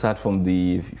like to start from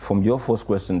your first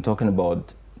question, talking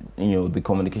about the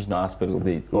communication aspect of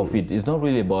it. It's not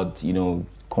really about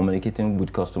communicating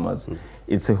with customers.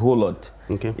 It's a whole lot.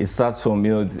 Okay. It starts from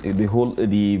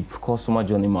the customer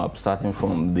journey map, starting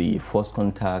from the first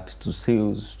contact to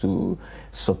sales to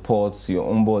support, your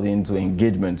onboarding to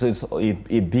engagement. So it's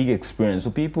a big experience.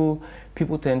 So people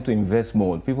tend to invest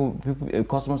more.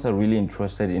 Customers are really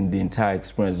interested in the entire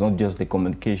experience, not just the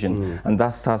communication. And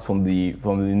that starts from the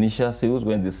initial sales,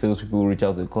 when the sales people reach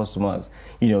out to the customers,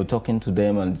 talking to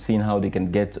them and seeing how they can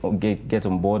get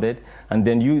onboarded, and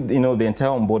then the entire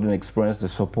onboarding experience, the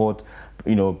support,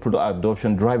 product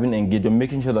adoption, driving engagement,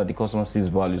 making sure that the customer sees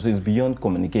value. So it's beyond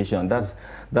communication. That's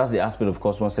the aspect of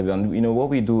customer service. And what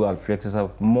we do at FreeXS,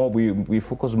 we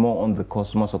focus more on the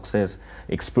customer success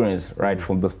experience, right,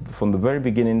 from the very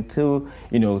beginning till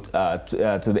to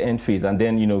the end phase, and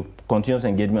then continuous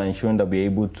engagement, ensuring that we're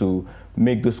able to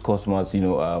make those customers,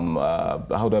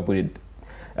 how do I put it?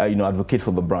 Advocate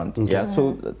for the brand. Okay. Yeah.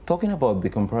 So talking about the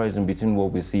comparison between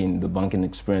what we see in the banking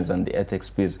experience and the EdTech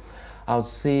space, I would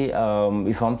say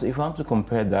if I'm to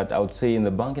compare that, I would say in the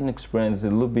banking experience a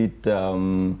little bit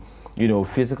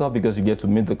physical, because you get to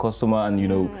meet the customer, and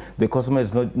the customer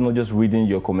is not just reading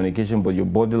your communication, but your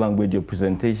body language, your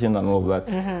presentation, and all of that.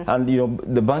 And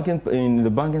in the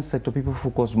banking sector, people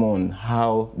focus more on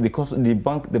how the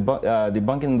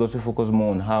banking industry focus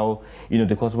more on how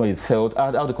the customer is felt,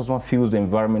 how the customer feels the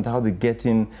environment, how they get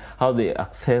in, how they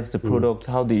access the product,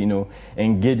 how they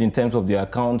engage in terms of their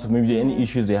account, maybe any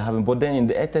issues they're having. But then in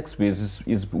the EdTech space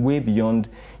is way beyond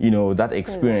that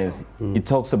experience. It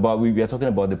talks about, we are talking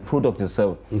about the product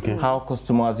itself, how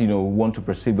customers want to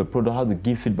perceive the product, how they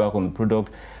give feedback on the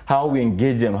product, how we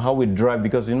engage them, how we drive,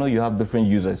 because you have different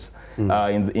users in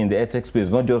the EdTech space,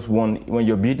 not just one. When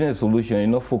you're building a solution, you're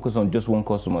not focused on just one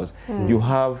customer. You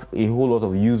have a whole lot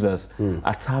of users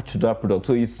attached to that product,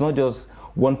 so it's not just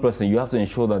one person. You have to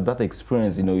ensure that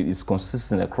experience is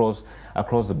consistent across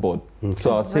the board.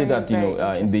 So I'd say that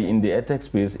in the EdTech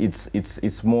space,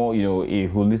 it's more a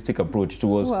holistic approach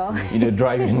towards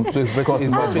driving. So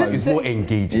it's more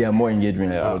engaging. Yeah, more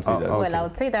engagement. I would say that. Well, I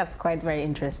would say that's quite very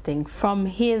interesting. From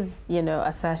his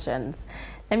assertions,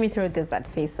 let me throw this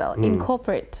at Faisal. In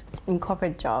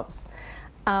corporate jobs,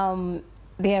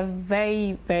 there are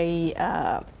very, very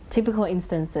typical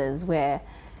instances where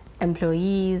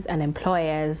employees and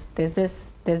employers, there's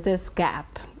this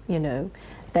gap,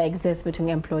 that exists between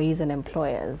employees and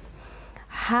employers.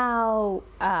 How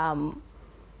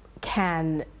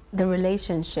can the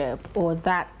relationship or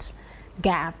that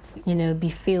gap, be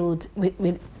filled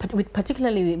with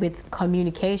particularly with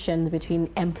communications between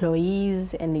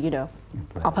employees and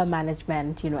upper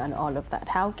management, and all of that?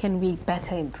 How can we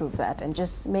better improve that and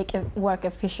just make it work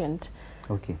efficient?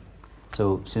 Okay.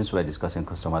 So since we're discussing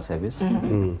customer service,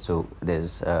 so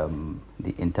there's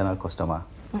the internal customer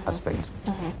aspect.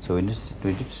 So we need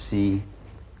to see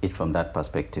it from that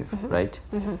perspective, right?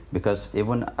 Because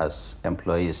even as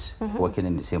employees working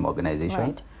in the same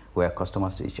organization, we're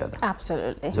customers to each other.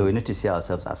 Absolutely. So we need to see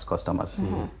ourselves as customers,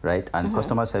 right? And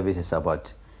customer service is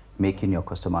about making your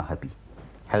customer happy,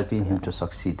 helping him to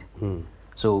succeed.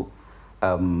 So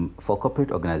For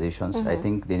corporate organizations, I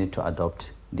think they need to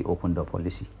adopt the open door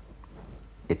policy.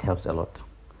 It helps a lot.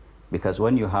 Because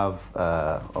when you have,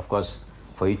 of course,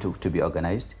 for you to be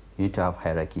organized, you need to have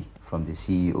hierarchy from the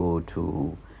CEO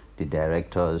to the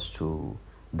directors to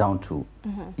down to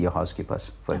your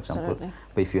housekeepers, for example.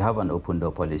 But if you have an open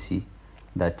door policy,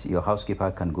 that your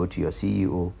housekeeper can go to your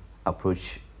CEO,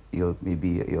 approach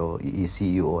maybe your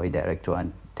CEO or a director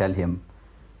and tell him,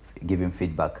 give him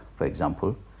feedback, for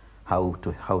example,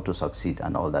 how to succeed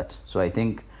and all that. So I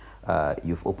think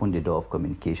you've opened the door of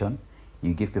communication.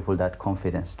 You give people that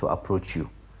confidence to approach you,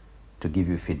 to give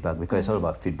you feedback, because it's all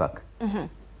about feedback.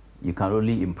 You can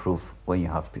only improve when you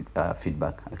have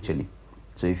feedback, actually.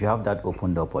 So if you have that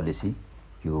open door policy,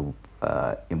 you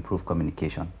improve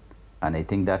communication. And I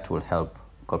think that will help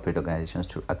corporate organizations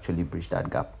to actually bridge that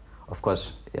gap. Of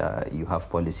course, you have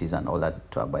policies and all that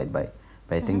to abide by,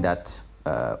 but I think that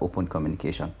open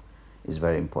communication is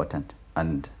very important.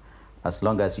 And as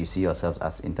long as you see yourselves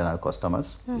as internal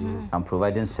customers, I'm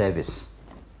providing service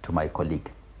to my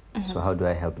colleague. So how do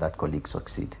I help that colleague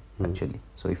succeed, actually?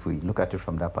 So if we look at it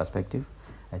from that perspective,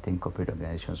 I think corporate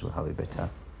organizations will have a better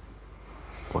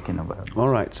working environment. All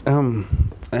right.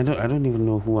 I don't even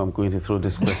know who I'm going to throw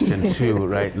this question to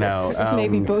right now.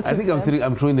 Maybe both I think of them.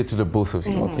 I'm throwing it to the both of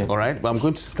you. Okay. All right. But I'm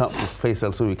going to start with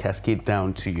Faisal so we cascade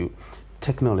down to you.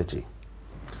 Technology.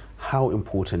 How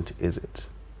important is it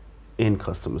in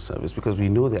customer service? Because we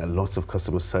know there are lots of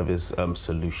customer service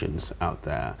solutions out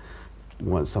there.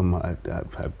 Some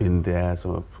have been there,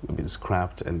 some have been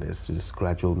scrapped, and there's this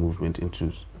gradual movement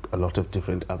into a lot of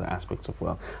different other aspects of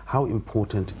work. How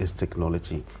important is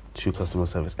technology to customer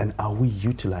service, and are we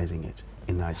utilizing it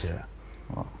in Nigeria?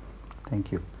 Well,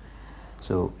 thank you.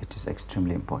 So it is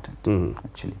extremely important,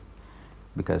 actually,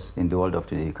 because in the world of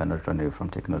today, you cannot run away from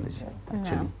technology,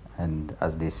 actually. No. And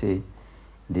as they say,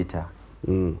 data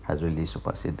has really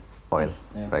superseded oil.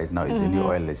 Right now, it's the new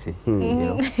oil, let's say. You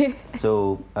know?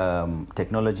 So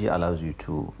technology allows you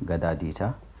to gather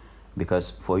data,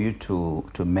 because for you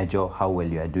to measure how well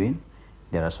you are doing,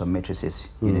 there are some matrices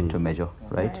you need to measure,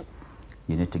 right?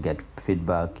 You need to get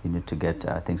feedback, you need to get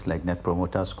things like Net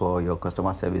Promoter Score, your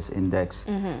customer service index,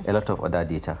 a lot of other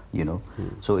data, you know.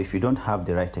 So if you don't have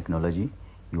the right technology,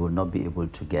 you will not be able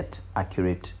to get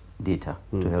accurate data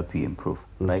to help you improve,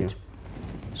 right?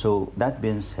 So that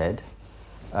being said,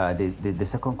 the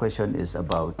second question is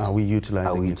about are we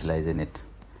utilizing it?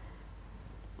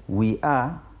 We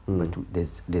are, but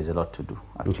there's a lot to do,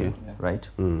 actually, right?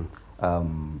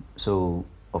 So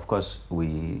of course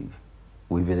we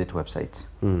visit websites,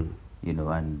 you know,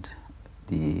 and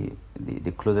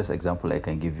the closest example I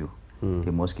can give you,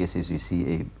 in most cases you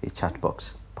see a chat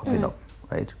box popping up,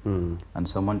 right? And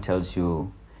someone tells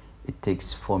you it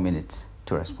takes 4 minutes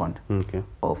to respond,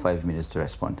 or 5 minutes to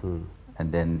respond.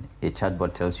 And then a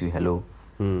chatbot tells you hello,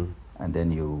 and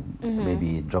then you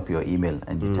maybe drop your email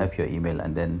and you type your email,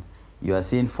 and then you are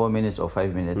seeing 4 minutes or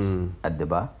 5 minutes at the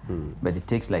bar, but it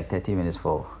takes like 30 minutes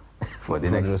for the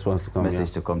next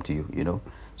message to come to you, you know.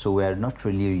 So we are not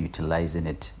really utilizing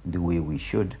it the way we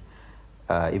should,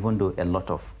 even though a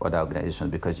lot of other organizations,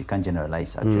 because you can't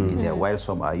generalize actually, there, while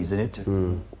some are using it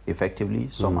effectively,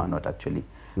 some are not actually.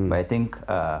 But I think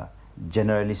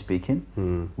generally speaking,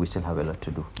 we still have a lot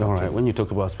to do. All right. When you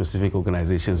talk about specific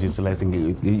organizations utilizing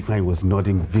it, if I was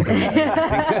nodding vigorously,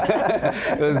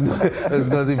 it was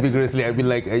nodding vigorously. I mean,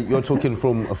 like you're talking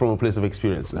from a place of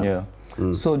experience now. Yeah.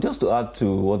 So just to add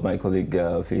to what my colleague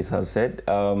Faith has said,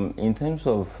 in terms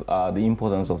of the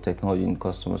importance of technology in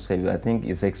customer service, I think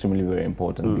it's extremely very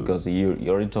important because you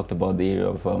already talked about the area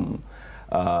of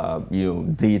you know,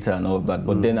 data and all of that,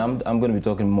 but then I'm going to be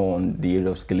talking more on the area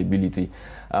of scalability.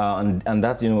 And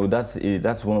that's, you know, that's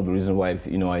one of the reasons why,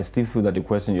 you know, I still feel that the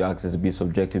question you asked is a bit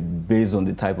subjective based on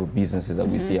the type of businesses that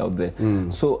we see out there.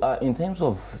 So in terms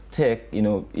of tech, you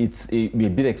know, it's a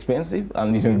bit expensive,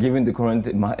 and you know, given the current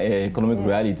economic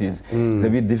realities, it's a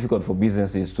bit difficult for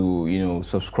businesses to, you know,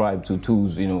 subscribe to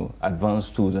tools, you know,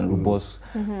 advanced tools and robust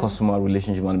customer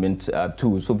relationship management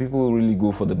tools. So people really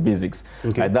go for the basics.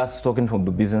 That's talking from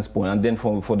the business point, and then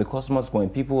for the customer's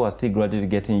point, people are still gradually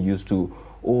getting used to,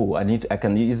 oh, I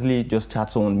can easily just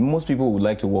chat someone. Most people would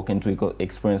like to walk into an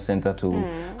experience center to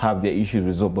have their issues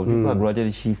resolved, but people are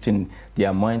gradually shifting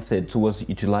their mindset towards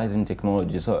utilizing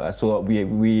technology. So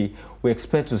we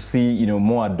expect to see, you know,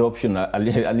 more adoption,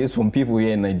 at least from people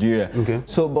here in Nigeria.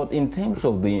 So, but in terms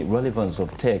of the relevance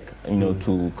of tech, you know,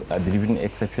 to delivering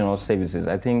exceptional services,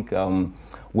 I think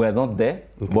we're not there,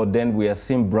 but then we are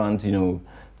seeing brands, you know,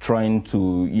 trying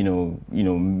to, you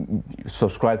know,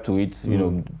 subscribe to it, you know,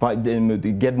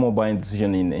 get more buying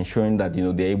decision in ensuring that, you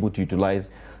know, they're able to utilize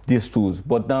these tools.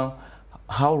 But now,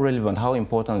 how relevant, how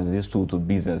important is this tool to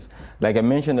business? Like I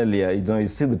mentioned earlier, it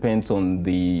still depends on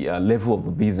the level of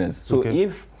the business. So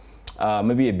if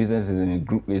maybe a business is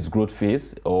in its growth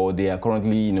phase, or they are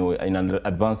currently, in an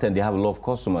advanced and they have a lot of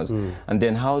customers, and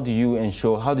then how do you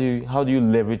ensure, how do you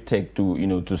leverage tech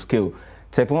to, to scale?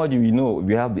 Technology,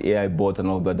 we have the AI bots and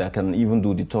all that can even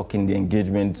do the talking, the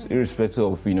engagement, irrespective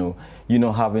of,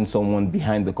 having someone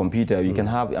behind the computer. You can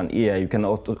have an AI, you can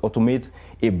automate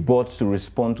a bot to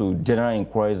respond to general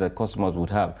inquiries that customers would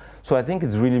have. So I think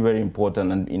it's really very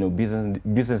important, and,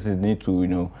 businesses need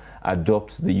to,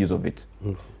 adopt the use of it.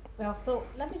 Well, so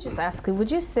let me just ask you, would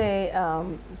you say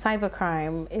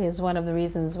cybercrime is one of the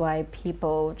reasons why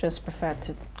people just prefer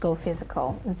to go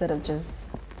physical instead of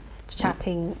just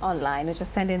chatting online or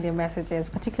just sending their messages,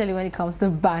 particularly when it comes to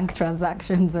bank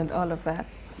transactions and all of that?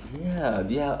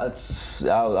 Yeah.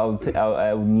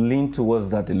 I'll lean towards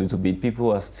that a little bit.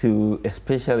 People are still,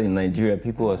 especially in Nigeria,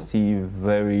 people are still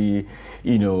very,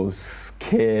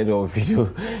 scared of,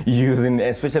 using,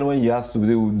 especially when you have to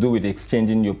do with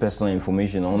exchanging your personal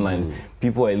information online.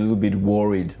 People are a little bit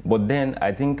worried. But then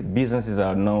I think businesses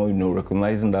are now,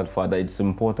 recognizing that fact that it's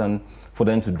important for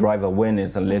them to drive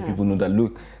awareness and let people know that,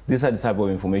 look, these are the type of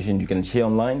information you can share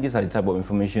online. These are the type of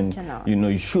information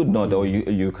you should not, or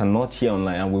you cannot share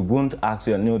online. And we won't ask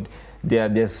you.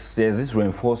 There's this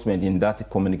reinforcement in that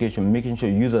communication, making sure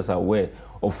users are aware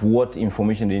of what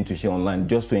information they need to share online,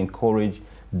 just to encourage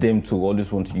them to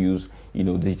always want to use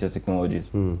digital technologies.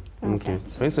 Okay.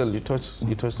 Faisal,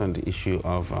 you touched on the issue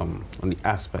of on the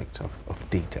aspect of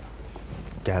data,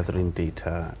 gathering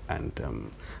data, and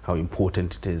how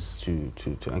important it is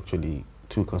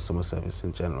to customer service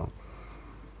in general.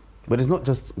 But it's not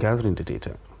just gathering the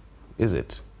data, is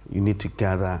it? You need to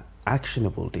gather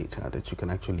actionable data that you can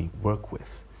actually work with.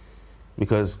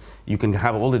 Because you can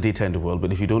have all the data in the world,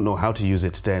 but if you don't know how to use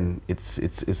it, then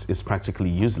it's practically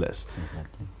useless.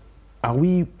 Exactly. Are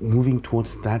we moving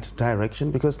towards that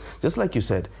direction? Because just like you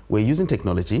said, we're using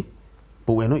technology,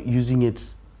 but we're not using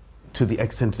it to the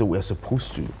extent that we're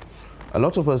supposed to. A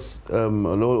lot of us, a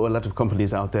lot of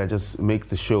companies out there just make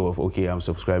the show of, okay, I'm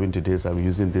subscribing to this, I'm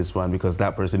using this one because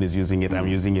that person is using it, I'm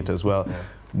using it as well. Yeah.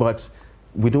 But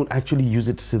we don't actually use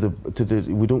it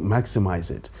we don't maximize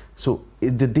it. So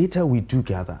the data we do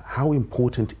gather, how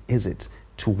important is it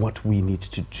to what we need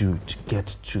to do to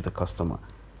get to the customer?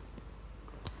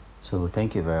 So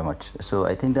thank you very much. So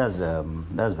I think that's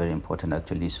very important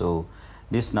actually. So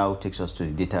this now takes us to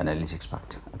the data analytics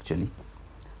part actually.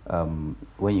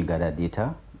 When you gather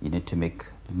data, you need to make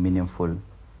meaningful.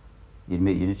 You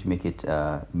need to make it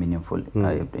meaningful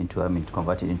convert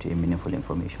it into a meaningful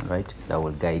information, right? That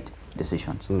will guide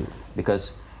decisions.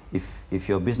 Because if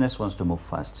your business wants to move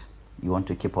fast, you want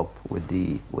to keep up with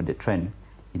the trend,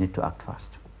 you need to act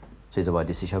fast. So it's about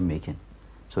decision making.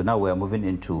 So now we are moving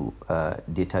into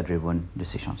data-driven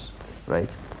decisions, right?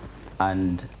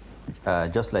 And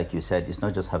just like you said, it's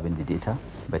not just having the data,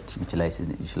 but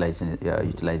utilizing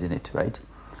it, right?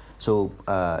 So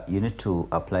you need to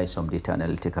apply some data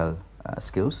analytical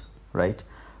skills, right?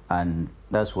 And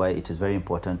that's why it is very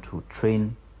important to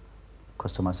train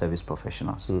customer service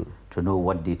professionals to know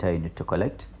what data you need to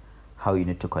collect, how you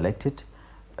need to collect it,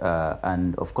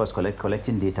 and of course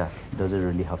collecting data doesn't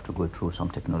really have to go through some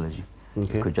technology.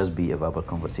 Okay. It could just be a verbal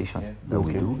conversation that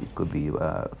we do. It could be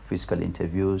physical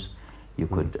interviews. You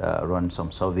could run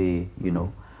some survey,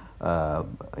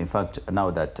 in fact,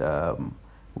 now that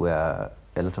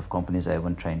a lot of companies are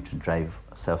even trying to drive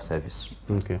self-service,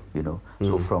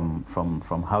 so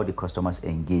from how the customers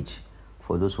engage,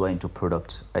 for those who are into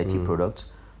products, IT products,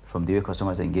 from the way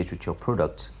customers engage with your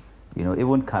products,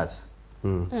 even cars,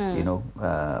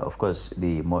 of course,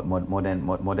 the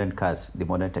modern cars, the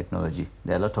modern technology,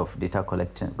 there are a lot of data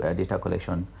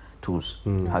collection tools,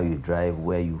 how you drive,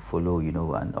 where you follow,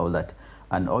 and all that.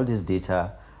 And all this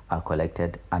data are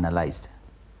collected, analyzed.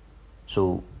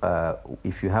 So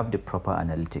if you have the proper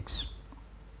analytics,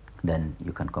 then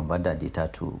you can convert that data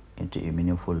into a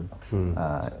meaningful,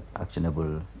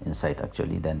 actionable insight,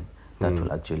 actually. Then that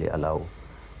will actually allow,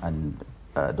 and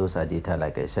those are data,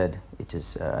 like I said,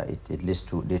 it leads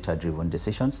to data-driven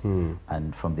decisions.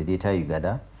 And from the data you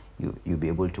gather, you'll be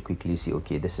able to quickly see,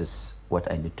 okay, this is what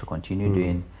I need to continue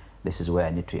doing, this is where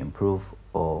I need to improve,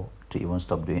 or to even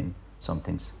stop doing some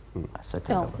things.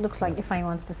 Looks like Ifeanyi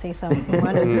wants to say something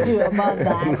one or two about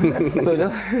that. So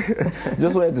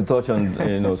just wanted to touch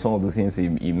on some of the things he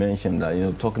mentioned.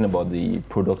 That talking about the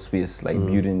product space, like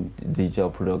building digital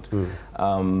product.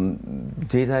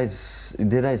 Data is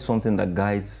something that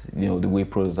guides the way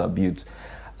products are built.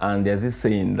 And there's this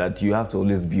saying that you have to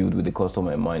always build with the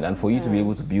customer in mind. And for you to be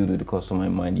able to build with the customer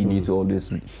in mind, you need to always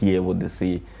hear what they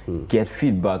say, get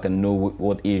feedback, and know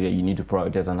what area you need to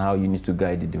prioritize and how you need to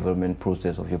guide the development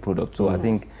process of your product. So I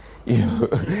think, you know,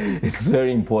 it's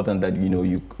very important that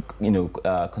you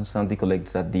constantly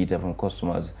collect that data from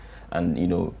customers, and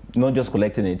not just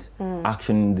collecting it,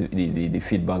 actioning the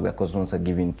feedback that customers are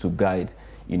giving to guide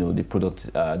the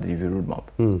product delivery roadmap.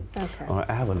 Okay. Oh,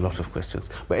 I have a lot of questions,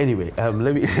 but anyway,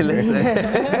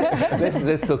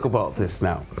 let's talk about this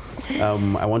now.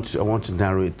 I want to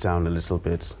narrow it down a little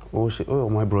bit. Oh shit! Oh,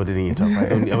 am I broadening it up? I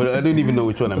don't even know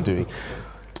which one I'm doing.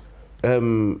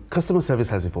 Customer service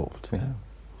has evolved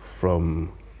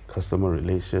from customer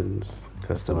relations,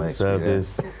 customer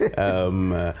service,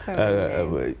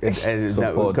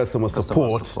 customer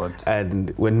support,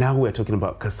 and we're talking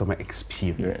about customer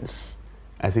experience.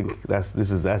 I think that's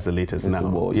the latest now.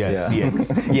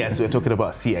 CX. Yes, we're talking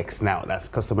about CX now. That's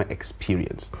customer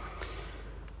experience.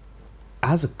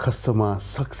 As a customer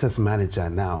success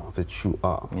manager now that you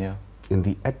are in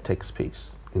the EdTech space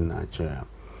in Nigeria,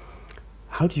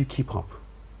 how do you keep up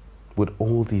with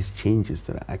all these changes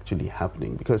that are actually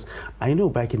happening? Because I know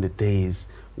back in the days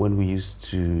when we used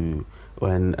to,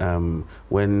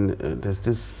 when there's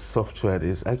this software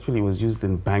that was used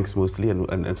in banks mostly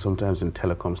and sometimes in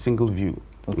telecom, Single View.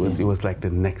 It was like the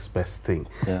next best thing.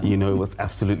 It was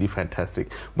absolutely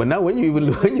fantastic. But now when you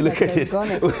look at it,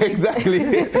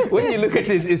 exactly, when you look at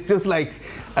it, it's just like,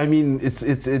 I mean,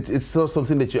 it's not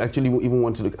something that you actually even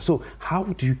want to look at. So how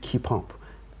do you keep up?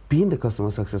 Being the customer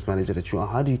success manager that you are,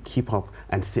 how do you keep up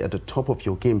and stay at the top of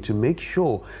your game to make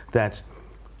sure that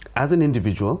as an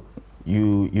individual,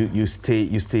 you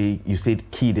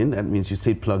stayed keyed in, that means you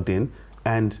stayed plugged in,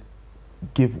 and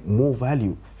give more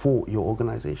value for your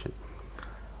organization?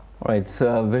 All right, it's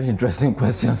a very interesting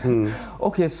question.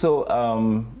 Okay, so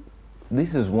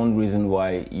this is one reason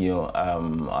why,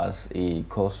 as a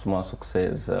customer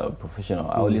success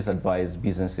professional, I always advise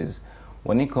businesses,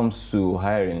 when it comes to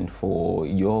hiring for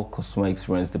your customer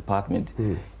experience department,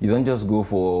 you don't just go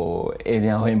for any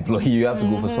other employee. You have to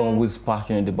go for someone who's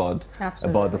passionate about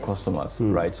the customers,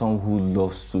 right? Someone who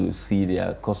loves to see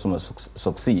their customers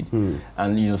succeed,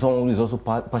 and someone who is also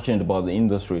passionate about the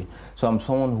industry. So I'm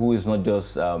someone who is not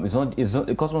just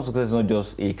customer success is not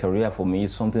just a career for me.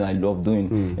 It's something I love doing.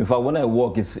 In fact, when I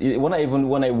work, it's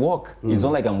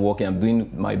not like I'm working. I'm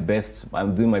doing my best.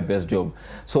 I'm doing my best job.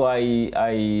 So I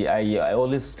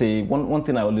always stay. One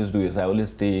thing I always do is I always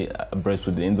stay abreast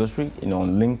with the industry.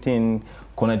 On LinkedIn,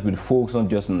 connect with folks not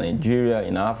just in Nigeria,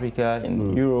 in Africa,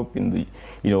 in Europe, in the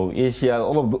Asia,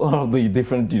 all of the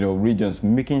different regions,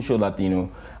 making sure that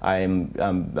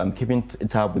I'm keeping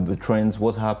tab with the trends,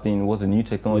 what's happening, what's the new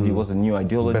technology, what's the new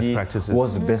ideology,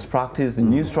 what's the best practice, the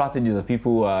new strategies that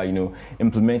people are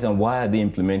implementing, and why are they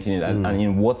implementing it, and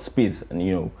in what space, and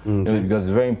because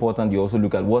it's very important you also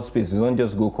look at what space. You don't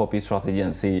just go copy strategy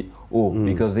and say,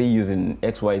 because they use in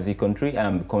XYZ country,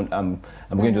 I'm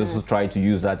going to also try to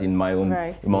use that in my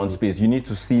own space. You need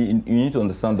to see, you need to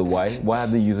understand the why are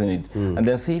they using it, and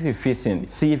then see if it fits in,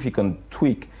 see if you can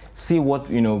tweak, see what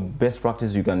best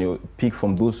practice you can pick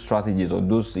from those strategies, or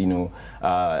those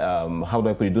how do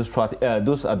I put it,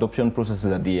 those adoption processes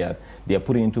that they are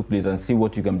putting into place, and see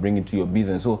what you can bring into your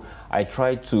business. So I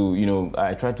try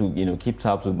to keep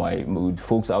tabs with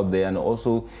folks out there, and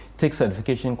also take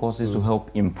certification courses to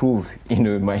help improve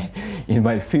in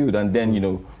my field, and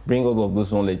then bring all of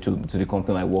those knowledge to the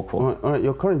company I work for. All right,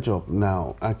 your current job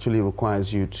now actually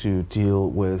requires you to deal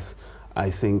with,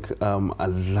 I think, a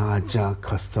larger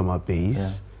customer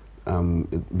base.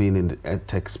 Being in the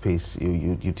EdTech space,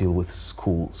 you deal with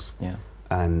schools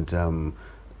and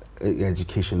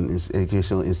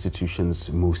educational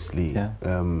institutions mostly.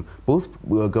 Both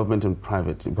government and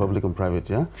private, public and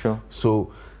private. Sure.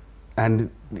 So,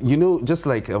 and just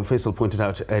like Faisal pointed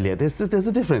out earlier, there's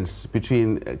a difference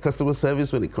between customer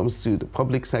service when it comes to the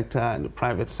public sector and the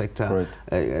private sector,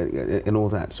 and all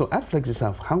that. So at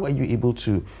FlexiServe, how are you able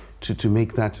to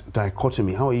make that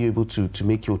dichotomy? How are you able to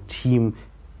make your team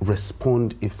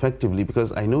respond effectively?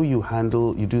 Because I know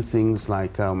you do things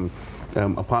like,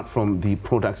 apart from the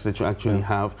products that you actually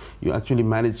have, you actually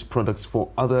manage products for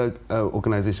other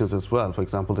organizations as well. For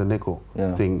example, the NECO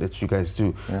thing that you guys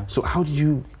do. So how do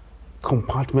you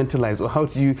compartmentalize, or how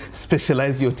do you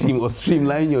specialize your team or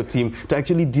streamline your team to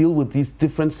actually deal with these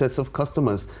different sets of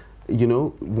customers,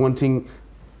 wanting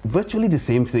virtually the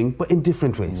same thing, but in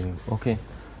different ways? Okay.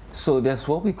 So there's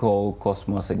what we call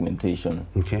customer segmentation.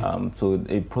 So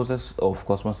a process of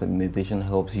customer segmentation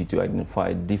helps you to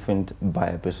identify different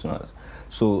buyer personas.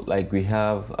 So like we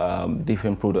have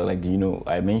different products, like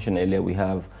I mentioned earlier, we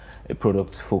have a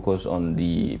product focused on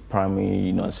the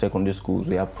primary, secondary schools.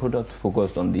 We have product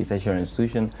focused on the tertiary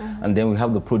institution, and then we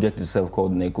have the project itself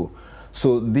called NECO.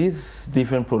 So these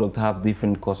different products have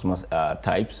different customer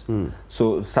types.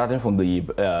 So starting from the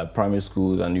primary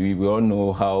schools, and we all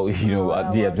know how,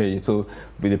 so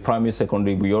with the primary,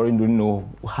 secondary, we already know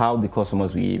how the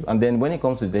customers behave. And then when it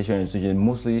comes to the tertiary institution,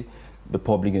 mostly the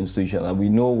public institution, and we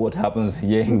know what happens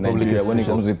here in Nigeria when it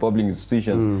comes to the public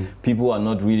institutions. People are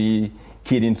not really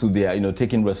keyed into their,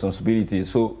 taking responsibility.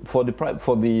 So for the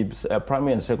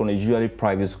primary and secondary, it's usually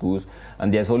private schools,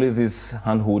 and there's always this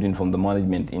hand-holding from the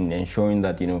management in ensuring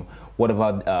that,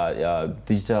 whatever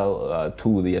digital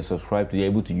tool they are subscribed to, they're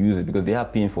able to use it because they are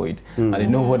paying for it, and they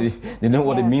know what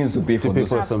it means to pay for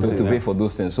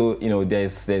those things. So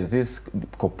there's this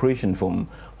cooperation from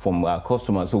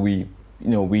customers. So we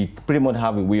pretty much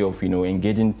have a way of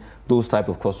engaging those type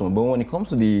of customers. But when it comes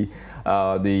to the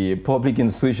public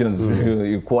institutions, it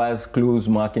requires close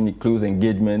marketing, close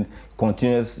engagement,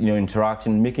 continuous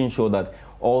interaction, making sure that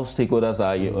all stakeholders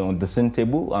are on the same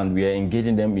table and we are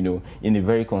engaging them in a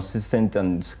very consistent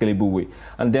and scalable way.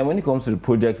 And then when it comes to the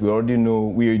project, we already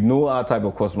know our type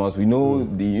of customers, we know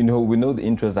we know the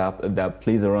interest that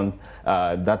plays around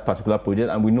that particular project,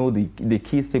 and we know the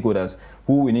key stakeholders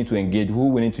who we need to engage, who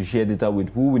we need to share data with,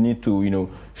 who we need to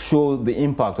show the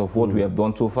impact of what we have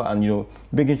done so far, and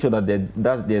making sure that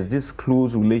there's this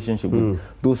close relationship with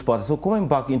those parties. So coming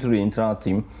back into the internal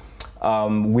team,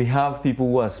 we have people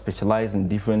who are specialized in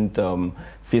different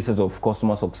phases of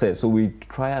customer success. So we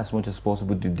try as much as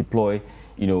possible to deploy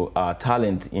our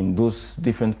talent in those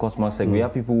different customer segments. We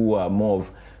have people who are more of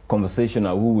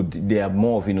conversational, they are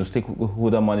more of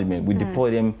stakeholder management. We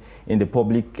deploy them in the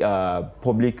public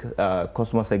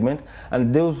customer segment,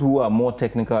 and those who are more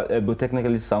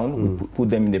technically sound, we put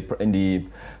them in the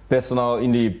personal,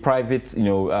 in the private,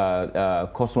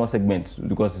 customer segment,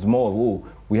 because it's more of,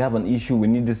 we have an issue, we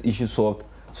need this issue solve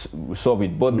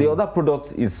it. But the other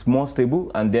product is more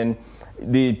stable, and then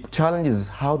the challenge is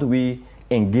how do we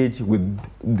engage with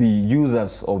the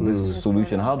users of this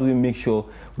solution? How do we make sure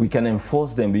we can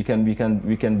enforce them? We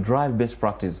can drive best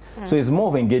practice. So it's more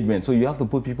of engagement. So you have to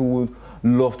put people who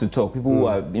love to talk, people who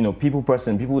are people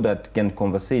person, people that can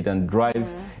conversate and drive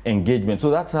engagement.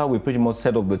 So that's how we pretty much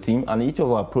set up the team. And each of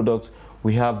our products,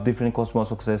 we have different customer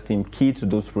success team key to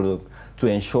those products to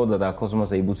ensure that our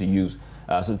customers are able to use.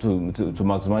 To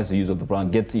maximize the use of the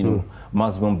brand, get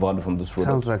maximum value from this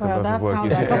product. Sounds like a lot of work.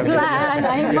 That sounds like a plan,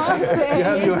 I must say. You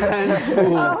have your hands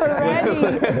full. Already.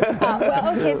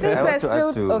 Well, okay, since we're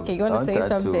still... Okay, you want to say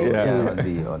something?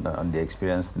 On the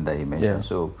experience that you mentioned. Yeah.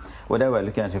 So whether we're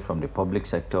looking at it from the public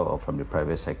sector or from the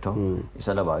private sector, it's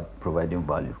all about providing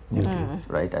value,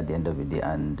 right, at the end of the day.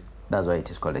 And that's why it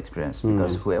is called experience,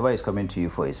 because whoever is coming to you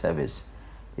for a service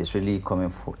is really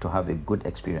coming to have a good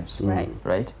experience,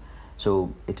 right?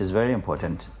 So it is very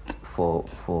important for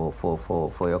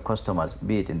your customers,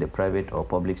 be it in the private or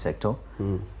public sector,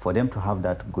 for them to have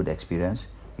that good experience.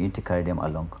 You need to carry them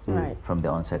along from the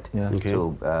onset. Yeah. Okay.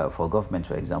 So for government,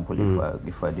 for example,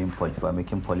 if we're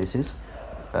making policies,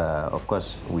 of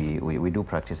course we do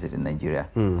practice it in Nigeria,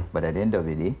 but at the end of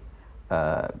the day,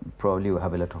 probably we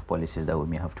have a lot of policies that we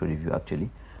may have to review actually,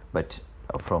 but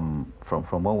from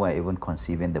when we're even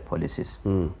conceiving the policies,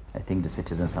 I think the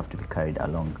citizens have to be carried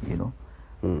along,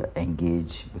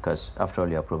 engage, because after all,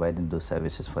 you are providing those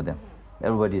services for them.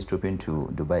 Everybody is trooping to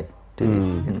Dubai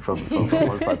from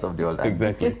all parts of the world.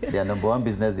 Exactly. Their number one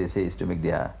business, they say, is to make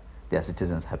their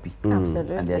citizens happy.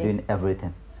 Absolutely. And they are doing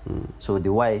everything. So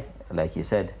the why, like you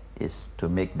said, is to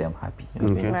make them happy.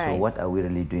 So what are we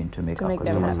really doing to make our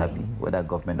customers happy, whether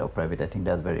government or private? I think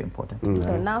that's very important.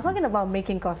 So now talking about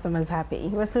making customers happy,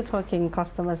 we're still talking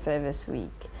Customer Service Week.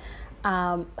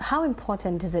 How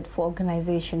important is it for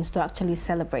organizations to actually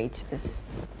celebrate this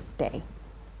day?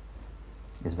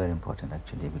 It's very important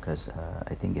actually, because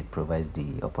I think it provides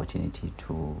the opportunity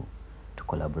to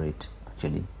collaborate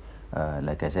actually.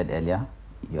 Like I said earlier,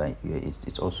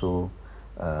 it's also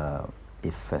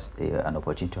an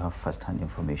opportunity to have first-hand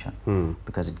information,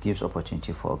 because it gives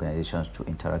opportunity for organizations to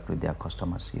interact with their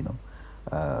customers.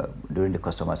 During the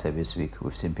Customer Service Week,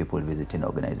 we've seen people visiting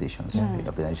organizations,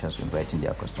 organizations inviting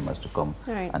their customers to come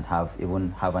and have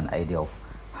an idea of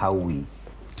how we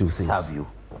serve you,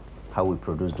 how we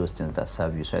produce those things that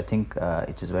serve you. So I think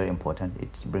it is very important.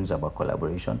 It brings about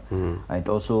collaboration, and it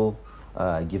also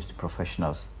gives the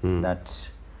professionals that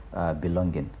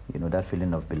belonging, that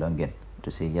feeling of belonging,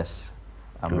 to say, yes,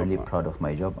 I'm really proud of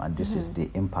my job, and this is the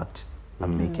impact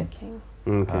I'm making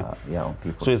on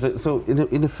people. So,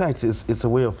 in effect, it's a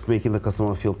way of making the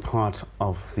customer feel part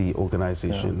of the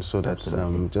organization. So that's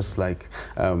just like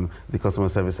the customer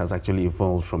service has actually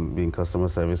evolved from being customer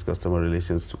service, customer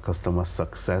relations to customer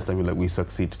success. I mean, like we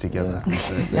succeed together.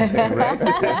 Right?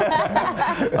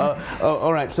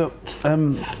 All right. So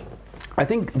I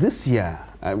think this year,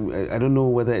 I don't know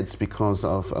whether it's because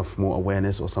of more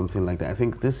awareness or something like that. I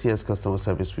think this year's Customer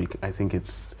Service Week, I think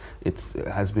it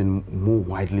has been more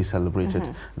widely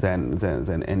celebrated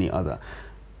than any other.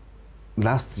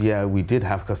 Last year we did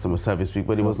have Customer Service Week,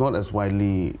 but it was not as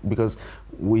widely because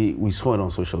we saw it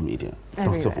on social media.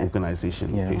 Lots of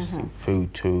organizations posting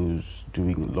photos,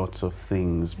 doing lots of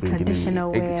things, bringing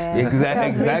traditional wear.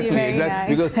 Exactly. Nice.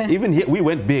 Because even here we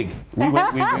went big. We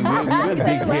went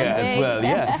big here as well.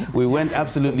 Yeah, we went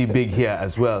absolutely big here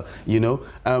as well. You know.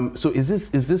 So is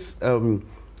this an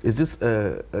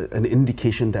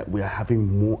indication that we are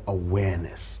having more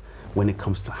awareness when it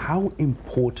comes to how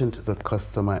important the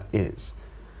customer is?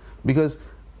 Because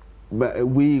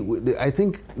I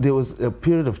think there was a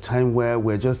period of time where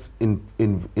we're just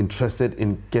interested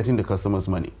in getting the customer's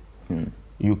money.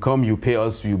 You come, you pay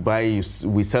us, you buy,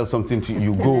 we sell something to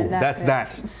you, go. That's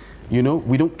that. You know,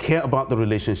 we don't care about the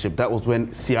relationship. That was when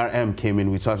CRM came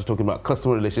in. We started talking about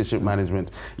customer relationship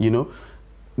management, you know.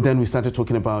 Then we started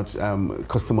talking about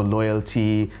customer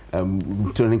loyalty,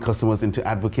 turning customers into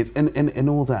advocates, and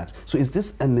all that. So is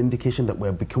this an indication that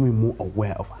we're becoming more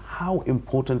aware of how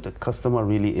important the customer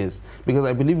really is? Because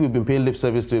I believe we've been paying lip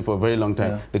service to it for a very long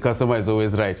time. Yeah. The customer is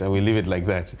always right, and we leave it like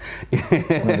that.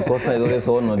 The customer is always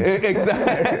honored.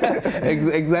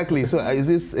 Exactly. So is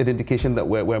this an indication that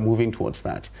we're moving towards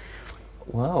that?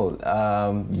 Well,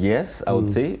 yes, I would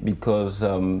say, because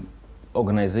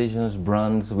organizations,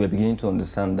 brands, we're beginning to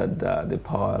understand that the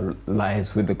power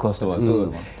lies with the customer.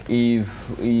 So if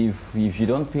you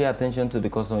don't pay attention to the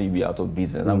customer, you'll be out of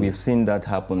business. And we've seen that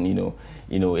happen, you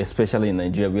know, especially in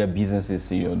Nigeria, where businesses,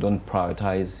 don't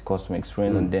prioritize customer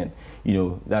experience, and then,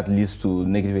 that leads to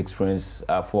negative experience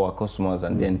for our customers.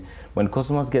 And then when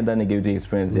customers get that negative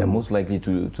experience, they are most likely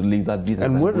to leave that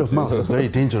business. And word of mouth is very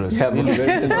dangerous. Yeah, really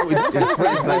very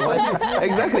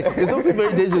exactly. It's also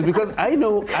very dangerous because I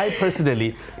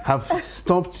personally have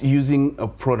stopped using a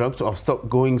product or stopped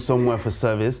going somewhere for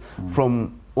service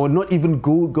or not even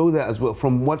go there as well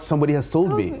from what somebody has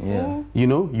told me. Yeah.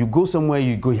 You go somewhere,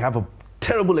 you have a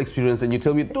terrible experience and you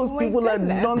tell me those people don't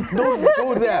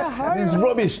go there. It's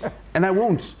rubbish, and I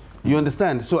won't. You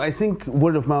understand? So I think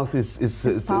word of mouth is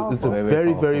a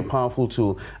very powerful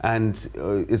tool, and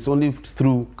it's only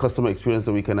through customer experience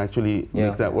that we can actually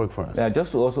make that work for us. Yeah,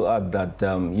 just to also add that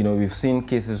we've seen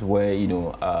cases where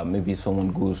maybe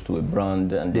someone goes to a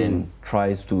brand and then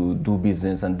tries to do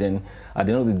business, and then at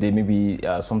the end of the day maybe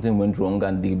something went wrong,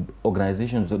 and the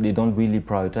organizations, they don't really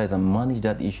prioritize and manage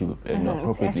that issue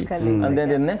appropriately. And then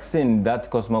the next thing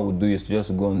that customer would do is to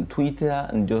just go on Twitter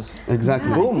and just boom. I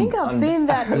think I've seen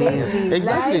that lately.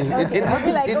 Exactly. Like, I'll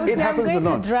be like, okay, I'm going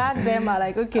to drag them. I'm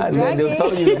like, okay, and drag they'll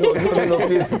tell you, no,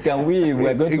 please,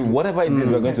 we're going to, whatever it is,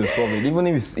 we're going to solve it. Even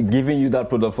if it's giving you that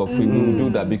product for free, we will do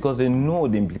that, because they know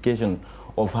the implication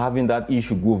of having that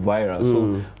issue go viral.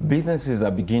 So businesses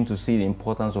are beginning to see the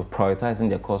importance of prioritizing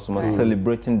their customers,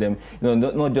 celebrating them.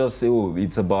 Not just say,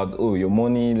 it's about, your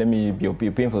money, you're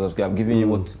paying for subscription, I'm giving you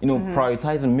what,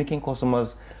 prioritizing, making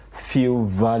customers feel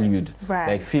valued,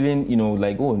 like feeling,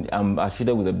 like, I'm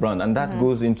associated with a brand, and that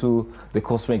goes into the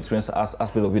customer experience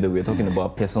aspect of it that we're talking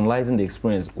about, personalizing the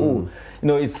experience.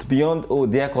 It's beyond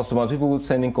their customers. People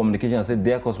sending communication and say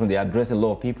their customers, they address a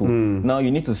lot of people. Now you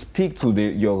need to speak to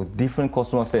your different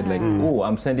customer set, like,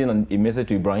 I'm sending a message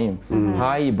to Ibrahim.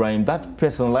 Hi Ibrahim. That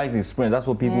personalized experience, that's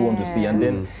what people want to see. And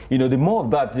then the more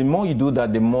of that, the more you do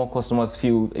that, the more customers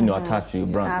feel attached to your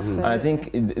brand. Absolutely. And I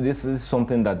think this is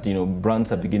something that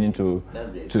brands are beginning to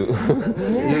because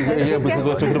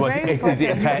we're talking about the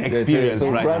entire experience,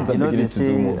 so right? Brands are beginning to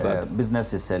do more of that.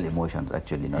 Businesses sell emotions,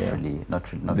 actually, not really. I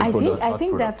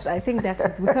think that's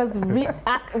because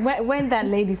when that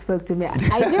lady spoke to me, I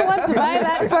didn't want to buy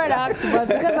that product, but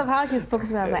because of how she spoke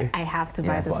to me, I was like, I have to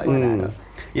buy this product.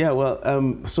 Yeah, well,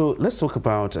 so let's talk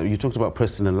about, you talked about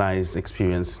personalized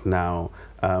experience now.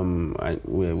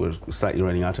 We're slightly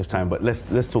running out of time, but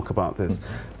let's talk about this.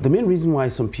 The main reason why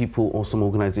some people or some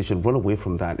organizations run away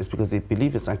from that is because they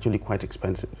believe it's actually quite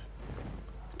expensive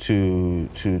to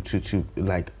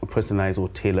like personalize or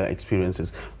tailor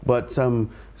experiences. But some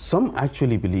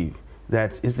actually believe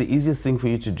that is the easiest thing for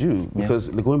you to do, because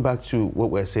going back to what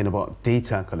we're saying about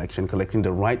data collecting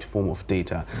the right form of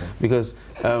data. Because,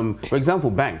 for example,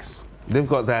 banks, they've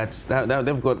got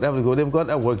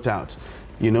that worked out.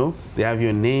 You know, they have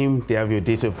your name, they have your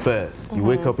date of birth. You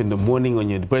wake up in the morning on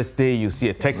your birthday, you see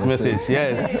a text message.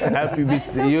 Yes, happy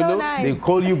birthday. You know, nice. They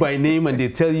call you by name and they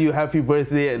tell you happy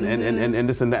birthday and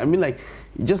this and that. I mean, like,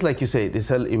 just like you say, they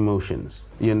sell emotions.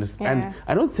 You understand? And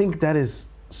I don't think that is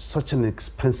such an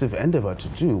expensive endeavor to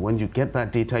do. When you get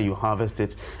that data, you harvest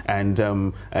it, and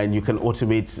you can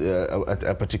automate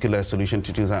a particular solution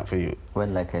to do that for you. Well,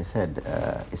 like I said,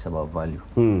 it's about value,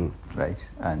 right?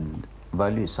 And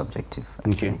value is subjective,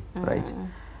 actually, right?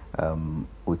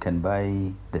 We can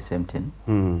buy the same thing.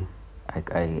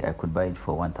 I could buy it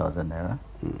for 1,000 naira,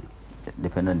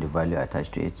 depending on the value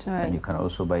attached to it, and you can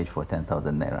also buy it for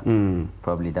 10,000 naira.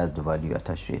 Probably that's the value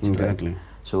attached to it. Exactly. Right?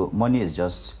 So money is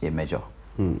just a measure.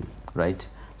 Right?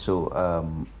 So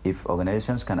if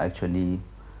organizations can actually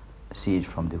see it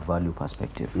from the value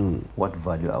perspective, what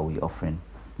value are we offering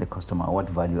the customer? What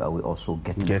value are we also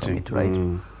getting from it, right?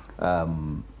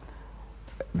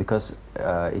 Because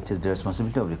it is the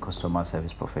responsibility of the customer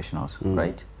service professionals,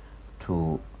 right?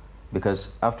 Because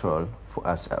after all,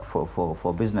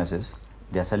 for businesses,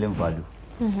 they are selling value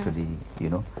to the, you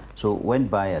know. So when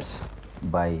buyers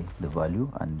buy the value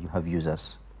and you have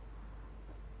users,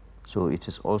 so it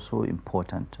is also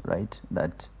important, right,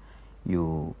 that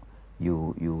you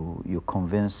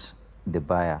convince the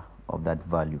buyer of that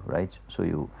value, right? So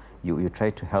you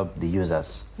try to help the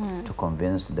users to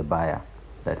convince the buyer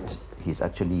that he's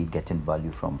actually getting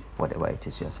value from whatever it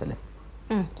is you're selling.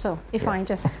 So if I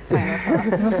just final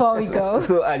thoughts before we go.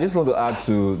 So I just want to add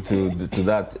to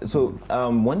that. So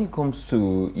when it comes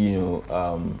to, you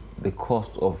know, the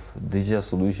cost of digital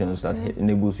solutions that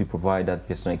enables you to provide that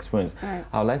personal experience,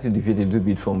 I would like to deviate a little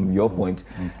bit from your point.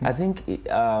 I think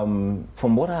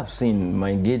from what I've seen, my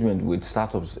engagement with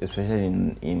startups, especially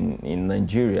in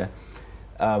Nigeria,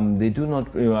 they do not,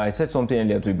 you know, I said something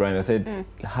earlier to Ibrahim, I said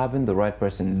having the right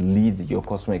person lead your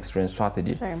customer experience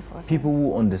strategy. Very important. People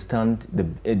who understand the,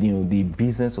 you know, the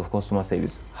business of customer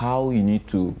service, how you need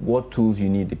to, what tools you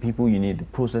need, the people you need, the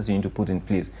process you need to put in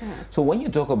place. So when you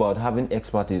talk about having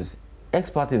expertise,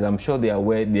 I'm sure they are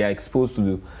aware, they are exposed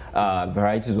to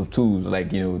varieties of tools.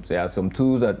 Like, you know, there are some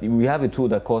tools that, we have a tool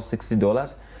that costs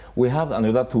 $60. We have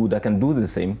another tool that can do the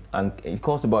same, and it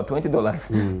costs about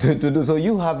 $20 to do. So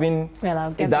you having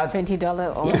I'll get that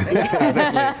 $20 off.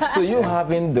 Exactly. So you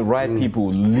having the right people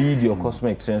lead your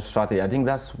customer experience strategy. I think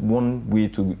that's one way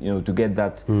to, you know, to get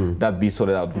that that bit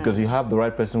sorted out, because you have the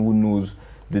right person who knows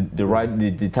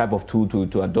the type of tool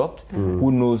to adopt,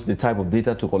 who knows the type of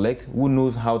data to collect, who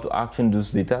knows how to action those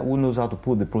data, who knows how to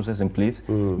put the process in place,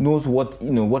 knows what,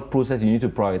 you know, what process you need to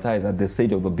prioritize at the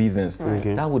stage of the business.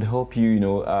 That would help you, you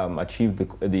know, achieve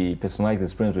the personalized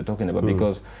experience we're talking about.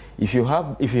 Because if you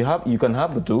can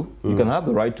have the tool, you can have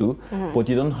the right tool, but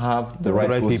you don't have the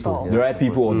right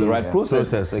people, or the right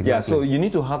process. Exactly. Yeah, so you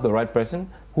need to have the right person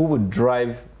who would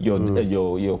drive your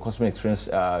your customer experience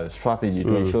strategy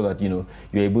to ensure that, you know,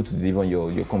 you're able to deliver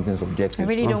your company's objectives. I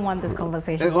really don't want this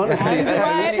conversation. Honestly,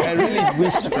 I really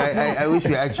wish I wish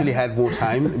we actually had more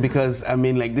time, because I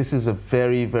mean, like, this is a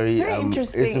very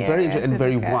interesting. It's a very and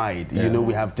very wide. You know,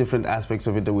 we have different aspects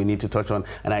of it that we need to touch on,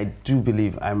 and I do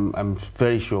believe I'm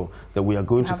very sure that we are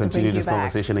going to continue this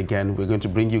conversation again. We're going to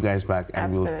bring you guys back,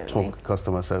 and we'll talk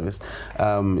customer service.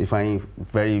 Ifeanyi,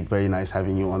 very nice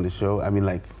having you on the show. I mean,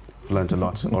 like, learned a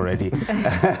lot already.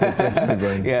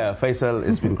 Yeah, Faisal,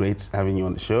 it's been great having you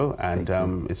on the show, and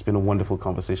it's been a wonderful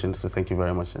conversation, so thank you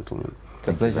very much, gentlemen. It's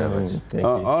a pleasure. Thank you.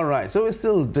 All right, so it's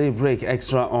still Daybreak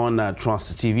Extra on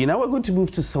Trust TV. Now we're going to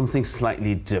move to something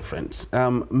slightly different.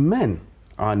 Men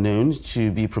are known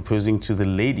to be proposing to the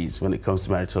ladies when it comes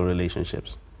to marital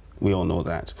relationships. We all know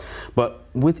that. But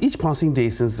with each passing day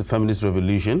since the feminist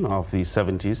revolution of the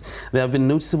 70s, there have been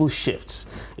noticeable shifts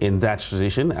in that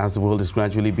tradition, as the world is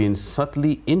gradually being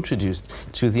subtly introduced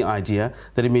to the idea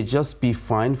that it may just be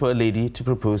fine for a lady to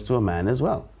propose to a man as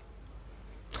well.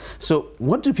 So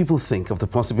what do people think of the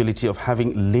possibility of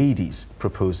having ladies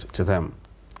propose to them?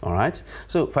 All right.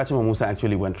 So Fatima Musa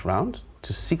actually went around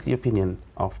to seek the opinion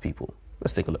of people.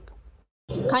 Let's take a look.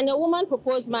 Can a woman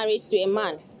propose marriage to a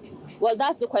man? Well,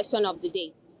 that's the question of the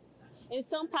day. In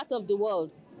some parts of the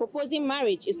world, proposing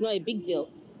marriage is not a big deal.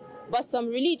 But some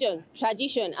religion,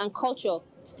 tradition, and culture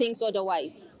thinks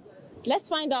otherwise. Let's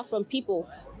find out from people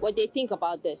what they think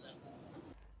about this.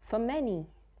 For many,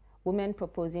 women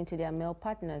proposing to their male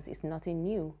partners is nothing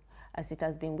new, as it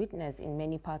has been witnessed in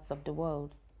many parts of the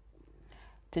world.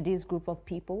 To this group of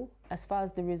people, as far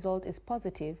as the result is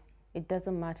positive, it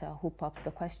doesn't matter who pops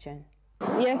the question.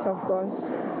 Yes, of course.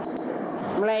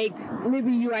 Like,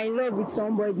 maybe you are in love with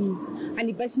somebody and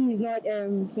the person is not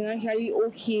financially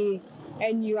okay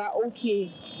and you are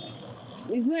okay.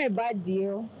 It's not a bad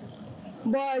deal.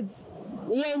 But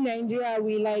here in Nigeria,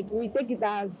 we take it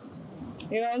as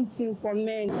a wrong thing for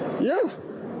men. Yeah,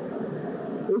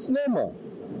 it's normal.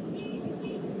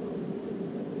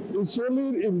 It's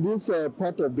only in this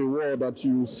part of the world that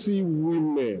you see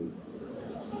women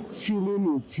feeling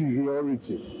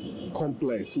inferiority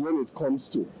complex when it comes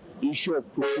to issue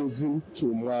of proposing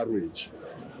to marriage.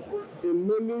 In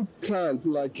many countries,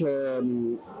 like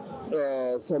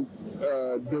some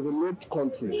developed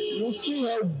countries, you see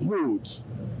how bold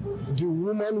the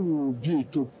woman will be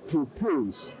to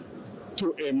propose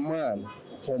to a man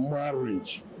for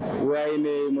marriage. We are in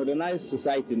a modernized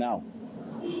society now.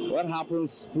 What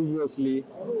happens previously,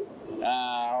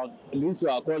 due to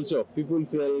our culture, people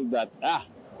feel that,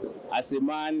 as a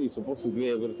man, you're supposed to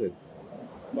do everything.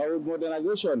 But with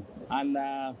modernization and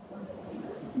the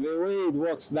way it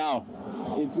works now,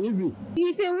 it's easy.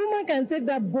 If a woman can take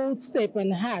that bold step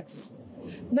and ask,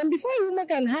 then before a woman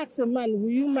can ask a man, will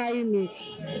you marry me?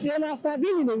 They must have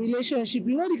been in a relationship.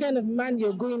 You know the kind of man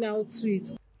you're going out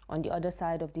with. On the other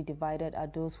side of the divided are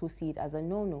those who see it as a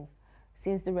no-no,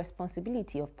 since the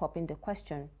responsibility of popping the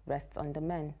question rests on the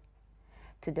men.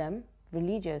 To them,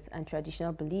 religious and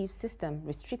traditional belief system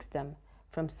restricts them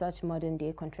from such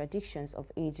modern-day contradictions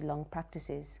of age-long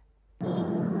practices.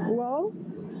 Well,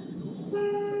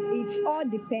 it all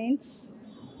depends.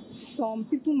 Some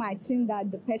people might think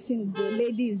that the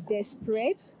lady is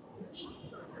desperate,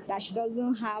 that she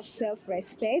doesn't have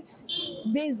self-respect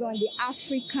based on the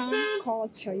African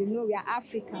culture. You know, we are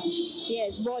Africans,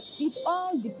 yes, but it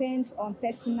all depends on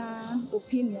personal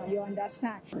opinion, you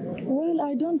understand? Well,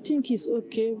 I don't think it's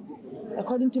okay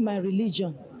according to my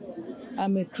religion.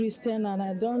 I'm a Christian, and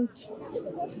I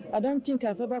don't think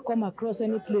I've ever come across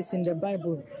any place in the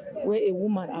Bible where a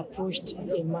woman approached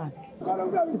a man.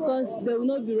 Because there will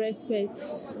not be respect,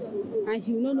 and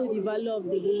he will not know the value of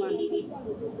the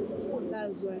woman.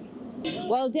 That's why.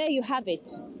 Well, there you have it.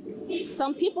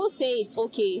 Some people say it's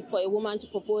okay for a woman to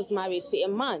propose marriage to a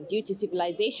man due to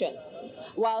civilization,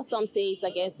 while some say it's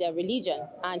against their religion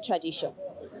and tradition.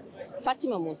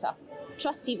 Fatima Musa,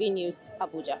 Trust TV News,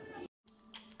 Abuja.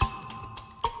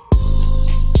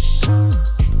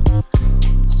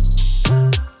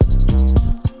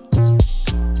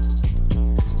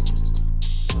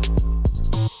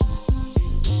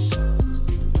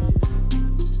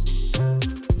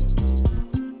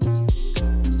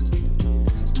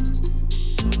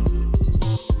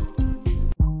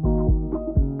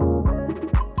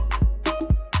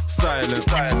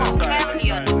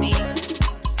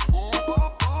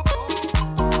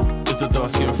 It's a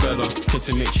dark-skinned fella,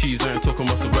 kissing me cheese, I ain't talking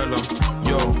mozzarella.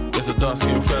 Yo, it's a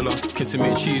dark-skinned fella, kissing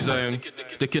me cheese, I ain't.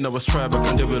 The kid I was tried, but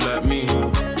can they be like me?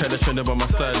 Had a trend about my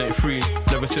style ain't free.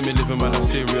 Never see me living my life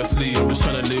seriously. I'm just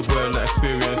trying to live well, I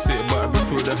experience it. But I've been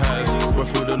through the highs, we're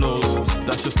through the lows.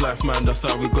 That's just life, man, that's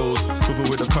how it goes. Moving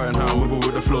with the current, how I'm moving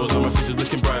with the flows. Now my future's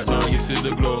looking bright now, you see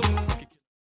the glow.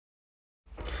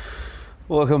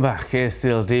 Welcome back. Here's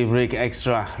still Daybreak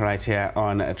Extra right here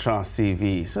on Trust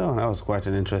TV. So that was quite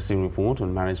an interesting report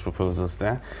on marriage proposals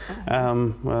there.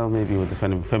 Well, maybe with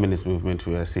the feminist movement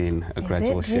we are seeing a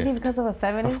gradual shift. Really because of a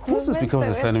feminist movement? Of course it's because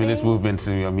of the feminist movement.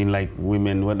 I mean, like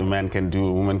women, what a man can do,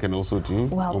 a woman can also do,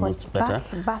 well, almost better.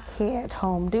 Back here at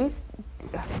home, it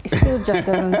still just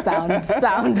doesn't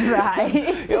sound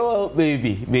right. Yeah, well,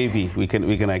 maybe we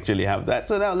can actually have that.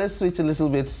 So now let's switch a little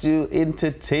bit to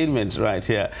entertainment right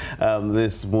here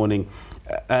this morning,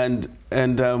 and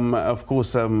of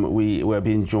course we were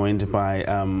being joined by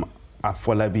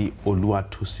Afolabi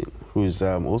Oluwatosin, who's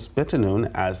also better known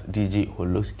as DJ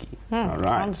Holoski. All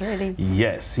right. Sounds really.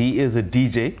 Yes, he is a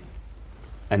DJ,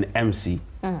 an MC.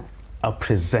 A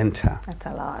presenter. That's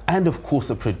a lot. And of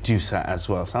course a producer as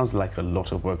well. Sounds like a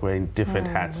lot of work, wearing different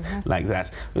hats like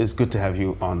that. It's good to have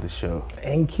you on the show.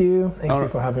 Thank you. Thank you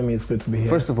for having me. It's good to be here.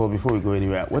 First of all, before we go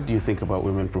anywhere, what do you think about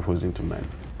women proposing to men?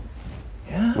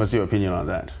 Yeah. What's your opinion on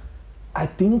that? I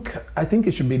think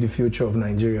it should be the future of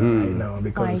Nigeria right now,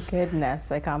 because my goodness,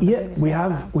 I can't believe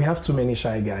we have too many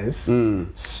shy guys.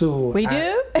 So we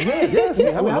do. Yes, we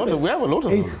have a lot of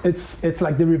them. It's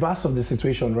like the reverse of the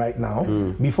situation right now.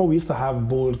 Before we used to have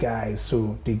bold guys,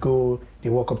 so they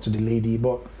walk up to the lady,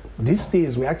 but these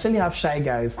days we actually have shy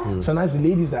guys. Sometimes the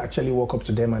ladies that actually walk up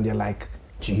to them and they're like,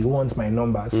 do you want my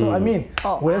number? So I mean,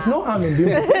 there's no harm in doing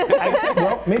it.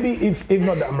 Well, maybe if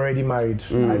not that I'm already married,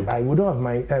 I wouldn't have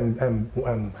my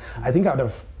I think I'd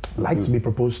have like to be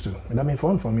proposed to. And that made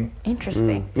fun for me.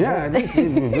 Interesting. Yeah, at least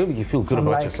maybe you feel good So I'm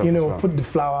about like, yourself. you know, as well. put the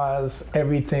flowers,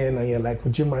 everything, and you're like,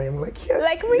 would you marry? I'm like, yes.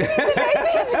 Like, really?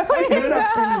 You know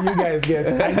that feeling you guys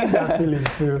get? I need that feeling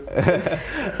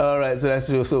too. All right, so that's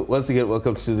true. So once again,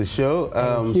 welcome to the show.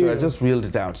 Thank So you. I just reeled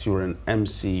it out. You're an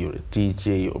MC, you're a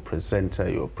DJ, you're a presenter,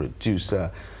 you're a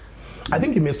producer. I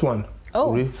think you missed one.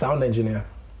 Oh. Really? Sound engineer.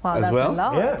 Wow, As that's well? a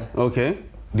lot. Yeah. Okay.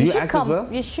 Do you should act come, as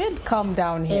well? You should come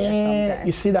down here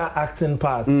You sometime. see that acting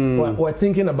part? We're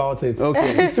thinking about it.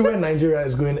 Okay. You see where Nigeria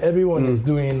is going? Everyone is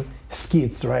doing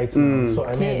skits right now. So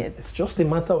I mean, it's just a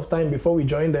matter of time before we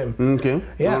join them. Okay.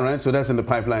 Yeah. All right, so that's in the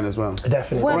pipeline as well.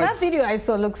 Definitely. Well, Right. that video I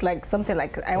saw looks like something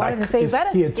like, I wanted to Like, say, is it's that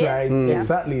a skits, skit? right? Yeah.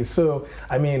 Exactly. So,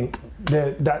 I mean,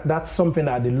 that's something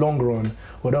that the long run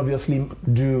would obviously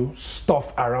do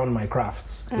stuff around my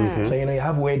crafts. Okay. So, you know, you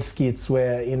have weird skits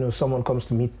where, you know, someone comes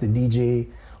to meet the DJ.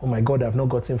 Oh my God, I've not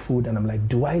gotten food. And I'm like,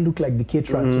 do I look like the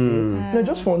caterer to you? You know,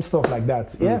 just fun stuff like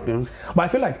that. Yeah. Okay. But I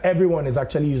feel like everyone is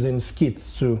actually using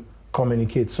skits to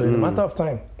communicate. So in a matter of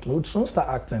time, we'll soon start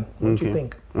acting. What do you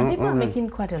think? And people are all right. making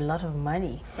quite a lot of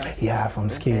money from Yeah, skits from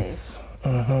these skits.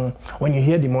 When you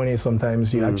hear the money,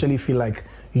 sometimes you actually feel like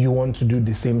you want to do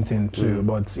the same thing too.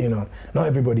 But you know, not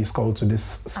everybody's called to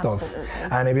this stuff. Absolutely.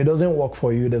 And if it doesn't work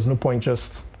for you, there's no point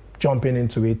just jumping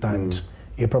into it and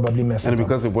you probably mess And it up.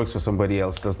 because it works for somebody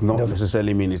else does not Doesn't-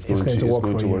 necessarily mean it's going to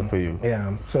work for you.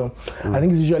 Yeah. So I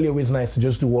think it's usually always nice to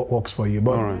just do what works for you.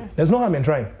 But All right. there's no harm in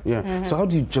trying. Yeah. So how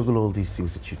do you juggle all these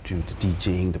things that you do? The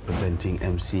DJing, the presenting,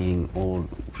 MCing, all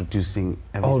producing,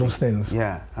 everything? All those things.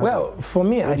 Yeah. Well, for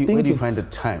me, I think where do you it's- find the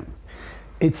time?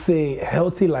 It's a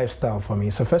healthy lifestyle for me.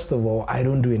 So first of all, I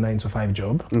don't do a 9-to-5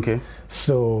 job. Okay.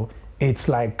 So it's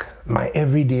like my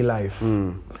everyday life.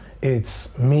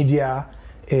 It's media.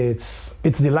 It's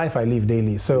the life I live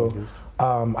daily. So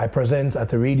I present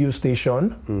at a radio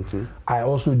station. I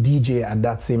also DJ at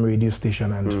that same radio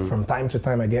station, and from time to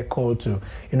time I get called to,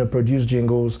 you know, produce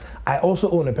jingles. I also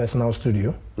own a personal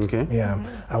studio. Okay. Yeah,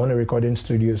 I own a recording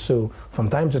studio. So from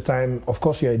time to time, of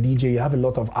course, you're a DJ. You have a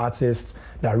lot of artists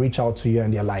that reach out to you,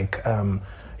 and they're like,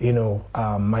 you know,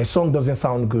 my song doesn't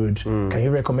sound good. Can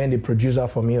you recommend a producer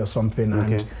for me or something?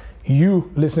 Okay. And you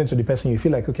listening to the person, you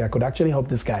feel like, okay, I could actually help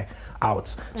this guy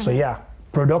out. So yeah,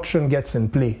 production gets in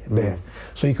play there.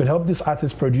 So you could help this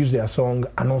artist produce their song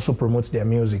and also promote their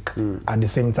music at the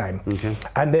same time. Okay.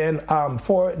 And then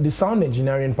for the sound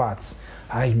engineering parts,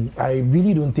 I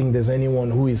really don't think there's anyone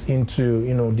who is into,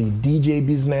 you know, the DJ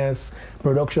business,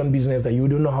 production business, that you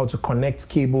don't know how to connect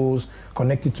cables,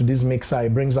 connect it to this mixer,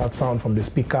 it brings out sound from the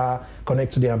speaker,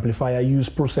 connect to the amplifier, use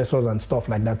processors and stuff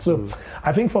like that. So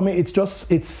I think for me, it's just,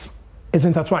 it's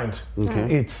intertwined.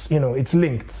 Okay. It's, you know, it's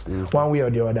linked one way or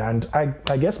the other. And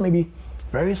I guess maybe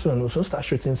very soon we'll soon start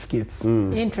shooting skits.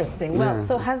 Interesting. Well,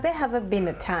 so has there ever been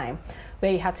a time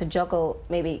where you had to juggle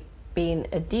maybe being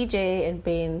a DJ and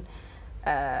being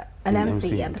an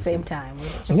MC at the same time?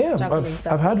 Just Yeah, juggling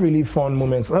I've had really fun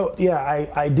moments. Oh, yeah,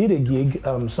 I did a gig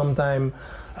sometime,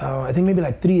 I think maybe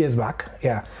like 3 years back.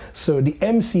 Yeah. So the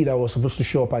MC that was supposed to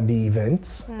show up at the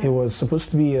event, it was supposed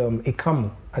to be a camo.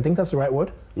 I think that's the right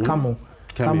word. Camo.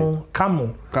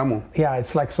 Camo. Yeah,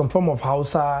 it's like some form of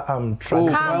Hausa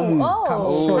tradition.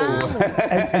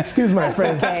 Sorry. Excuse my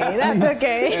French. Okay, that's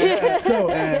okay. So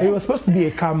it was supposed to be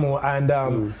a camo,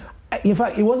 and in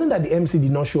fact, it wasn't that the MC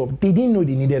did not show up. They didn't know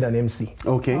they needed an MC.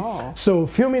 Okay. Oh. So a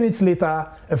few minutes later,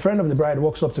 a friend of the bride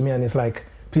walks up to me and is like,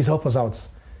 please help us out.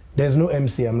 There's no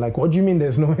MC. I'm like, what do you mean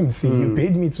there's no MC? You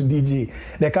paid me to DJ.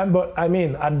 They can't, but I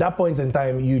mean, at that point in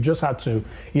time, you just had to,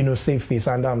 you know, save face.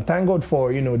 And thank God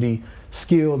for, you know, the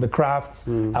skill, the craft.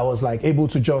 I was like able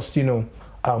to just, you know,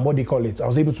 what do you call it? I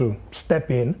was able to step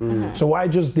in. So what I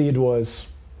just did was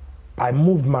I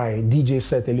moved my DJ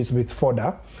set a little bit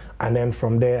further. And then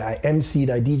from there, I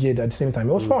MC'd, I DJ'd at the same time.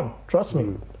 It was fun, trust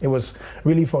me. It was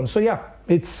really fun. So yeah,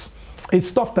 it's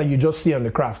stuff that you just see on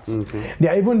the crafts. There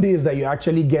are even days that you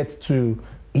actually get to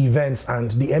events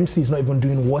and the MC is not even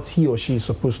doing what he or she is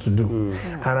supposed to do.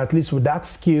 And at least with that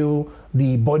skill,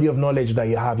 the body of knowledge that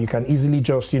you have, you can easily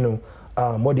just, you know,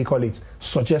 what do you call it,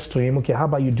 suggest to him, okay, how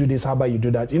about you do this, how about you do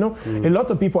that? You know, a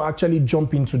lot of people actually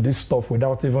jump into this stuff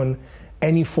without even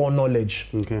any foreknowledge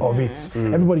of it.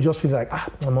 Everybody just feels like,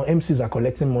 MCs are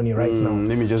collecting money right now.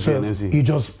 Let me just be an MC. You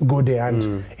just go there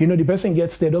and, you know, the person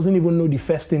gets there, doesn't even know the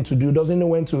first thing to do, doesn't know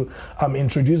when to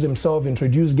introduce himself,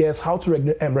 introduce guests, how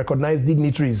to recognize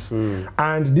dignitaries.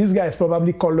 And this guy is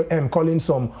probably calling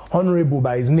some honorable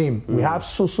by his name. We have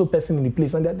so person in the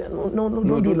place, and they're no,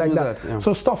 don't do it like that. Yeah.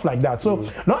 So stuff like that. So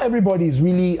not everybody is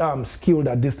really skilled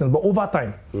at this thing, but over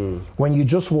time, when you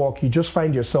just walk, you just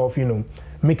find yourself, you know,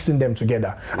 mixing them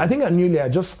together. I think I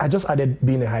just added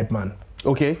being a hype man.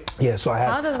 Okay. Yeah, so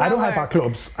How does I that don't work? hype at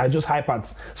clubs. I just hype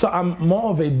at. So I'm more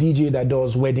of a DJ that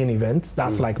does wedding events.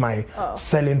 That's like my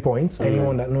selling point.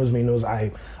 Anyone that knows me knows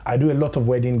I do a lot of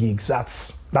wedding gigs.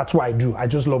 That's what I do. I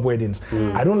just love weddings.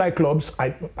 I don't like clubs.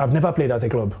 I've never played at a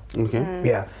club. Okay.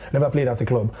 Yeah, never played at a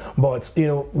club. But you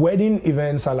know, wedding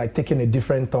events are like taking a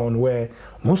different turn where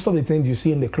most of the things you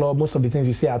see in the club, most of the things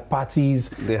you see at parties,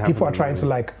 people are trying to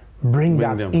like bring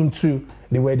that into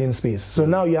the wedding space. So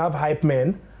now you have hype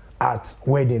men at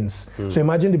weddings. So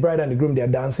imagine the bride and the groom, they're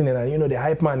dancing and you know the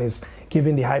hype man is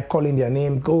giving the hype, calling their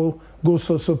name, go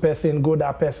so person, go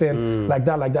that person, like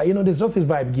that. You know, there's just this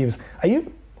vibe gives. Are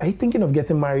you thinking of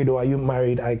getting married or are you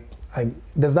married?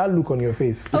 Does that look on your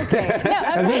face? Okay.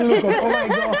 Does it look on, oh my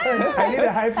God, I need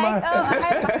a hype man.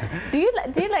 Do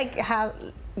you like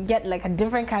get like a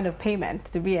different kind of payment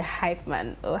to be a hype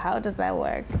man, or how does that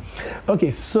work?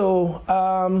 Okay, so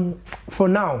for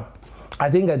now, I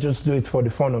think I just do it for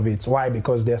the fun of it. Why?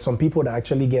 Because there are some people that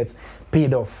actually get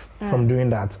paid off from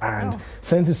doing that. And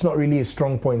since it's not really a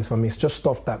strong point for me, it's just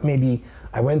stuff that maybe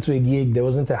I went to a gig, there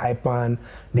wasn't a hype man,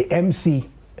 the MC.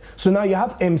 So now you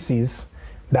have MCs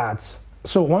that,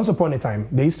 so once upon a time,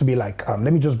 there used to be like,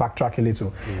 let me just backtrack a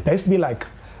little. There used to be like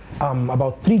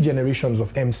about 3 generations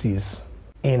of MCs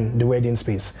in the wedding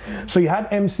space. So you had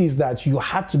MCs that you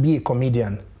had to be a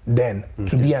comedian then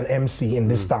to be an MC in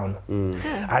this town.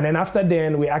 And then after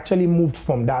then, we actually moved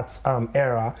from that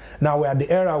era. Now we're at the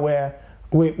era where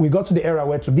we got to the era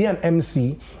where to be an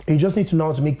MC, you just need to know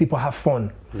how to make people have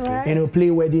fun. Right. You know,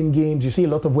 play wedding games. You see a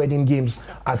lot of wedding games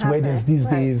at weddings these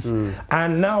days.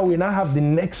 And now we now have the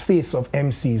next phase of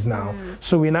MCs now.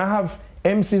 So we now have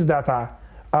MCs that are,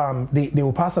 they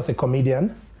will pass as a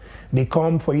comedian. They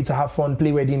come for you to have fun,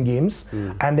 play wedding games.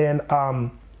 And then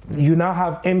you now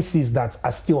have MCs that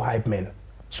are still hype men.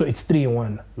 So it's 3 in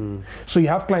 1. So you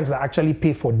have clients that actually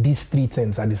pay for these 3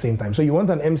 things at the same time. So you want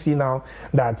an MC now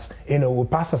that, you know, will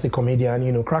pass as a comedian,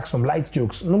 you know, crack some light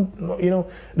jokes. No, you know,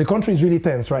 the country is really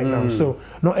tense right now. So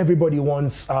not everybody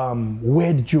wants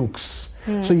weird jokes.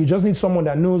 So you just need someone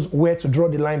that knows where to draw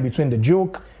the line between the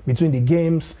joke, between the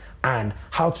games, and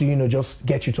how to, you know, just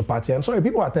get you to party. I'm sorry,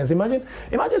 people are tense. Imagine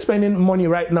spending money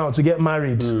right now to get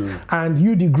married, and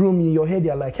you, the groom, in your head,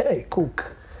 you're like, hey,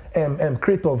 Coke.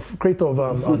 Crate of Coke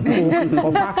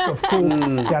or packs of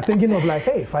Coke. You're thinking of like,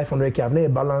 hey, 500K, I've never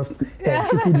balanced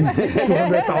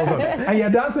 200,000. And you're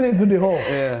dancing into the hall.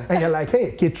 And you're like,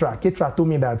 hey, Ketra told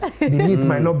me that the needs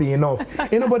might not be enough.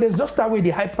 You know, but it's just that way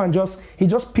the hype man he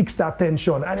just picks that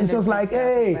tension. And it's just like,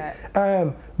 hey,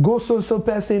 go so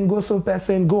person,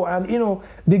 go. And you know,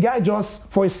 the guy just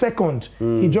for a second,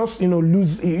 he just, you know,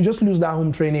 lose that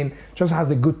home training, just has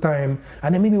a good time.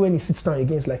 And then maybe when he sits down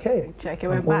again, it's like, hey, check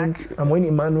your way back. I'm winning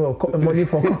Emmanuel money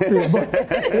for cocktail. But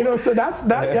you know, so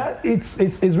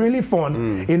it's really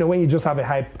fun, you know, when you just have a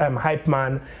hype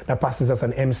man that passes as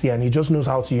an MC and he just knows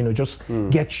how to, you know, just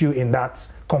get you in that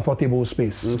comfortable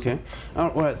space. Okay. All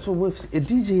right. So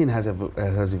DJing has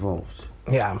evolved.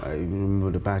 Yeah. I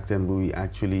remember back then we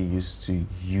actually used to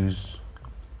use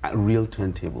real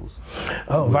turntables.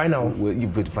 Oh, vinyl.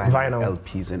 With vinyl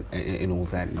LPs and all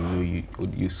that. You know,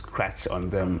 you scratch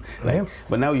on them. Like,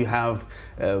 but now you have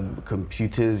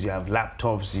computers, you have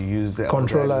laptops, you use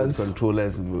controllers and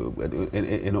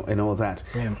all that.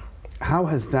 Yeah. How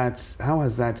has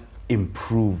that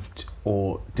improved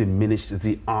or diminished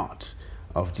the art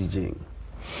of DJing?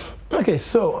 Okay,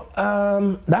 so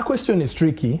that question is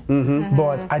tricky,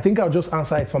 but I think I'll just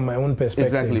answer it from my own perspective.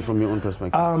 Exactly, from your own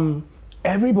perspective.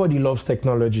 Everybody loves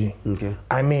technology. Okay.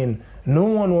 I mean, no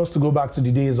one wants to go back to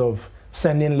the days of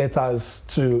sending letters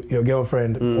to your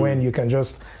girlfriend when you can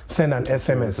just send an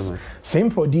SMS. Same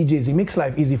for DJs, it makes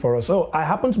life easy for us. So I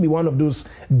happen to be one of those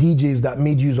DJs that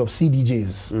made use of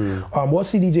CDJs. What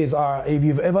CDJs are, if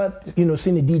you've ever, you know,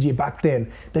 seen a DJ back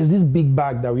then, there's this big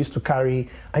bag that we used to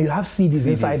carry and you have CDs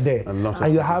inside there.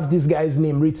 And you have this guy's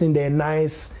name written there,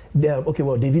 nice. Okay,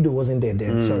 well, Davido wasn't there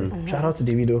then. Sorry, shout out to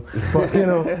Davido. But you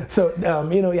know, so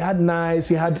you know, you had Nice,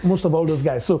 you had most of all those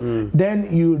guys. So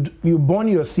then you burn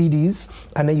your CDs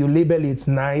and then you label it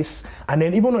Nice, and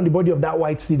then even on the body of that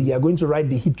white CD, you're going to write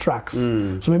the hit tracks.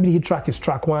 So maybe the hit track is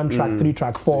track 1, track 3,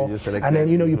 track 4, so and then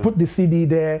you know you put the CD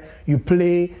there, you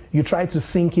play, you try to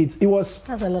sync it.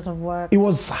 That's a lot of work. It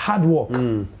was hard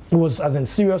work. It was as in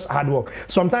serious hard work.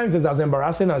 Sometimes it's as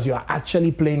embarrassing as you're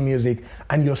actually playing music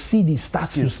and your CD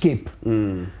starts to skip.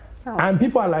 And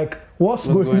people are like, what's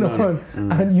going on?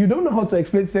 And you don't know how to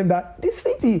explain to them that this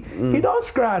city, you don't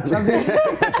scratch. I mean,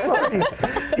 sorry.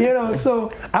 You know,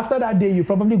 so after that day, you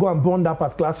probably go and burn that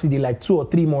particular CD like 2 or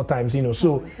 3 more times, you know,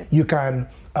 so you can,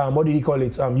 what did he call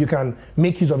it? You can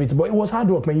make use of it. But it was hard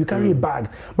work, man. You carry a bag.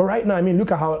 But right now, I mean,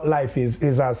 look at how life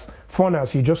is as fun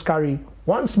as you just carry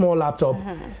one small laptop,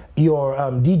 your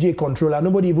DJ controller.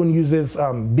 Nobody even uses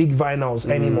big vinyls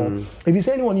anymore. If you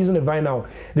see anyone using a vinyl,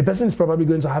 the person is probably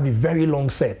going to have a very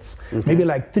long set, maybe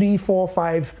like 3, 4,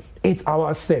 5,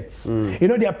 8-hour sets. You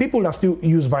know, there are people that still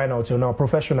use vinyl till now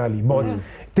professionally, but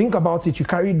think about it, you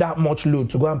carry that much load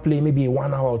to go and play maybe a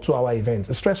 1 hour or 2 hour event.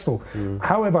 It's stressful.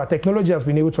 However, technology has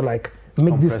been able to like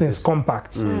make these things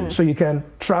compact. So you can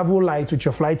travel light with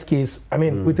your flight case. I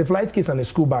mean, with a flight case and a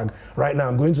school bag, right now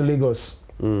I'm going to Lagos.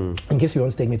 In case you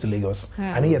want to take me to Lagos.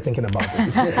 I know you're thinking about it.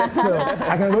 So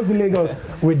I can go to Lagos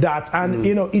with that, and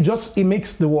you know, it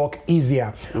makes the work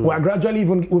easier. We're gradually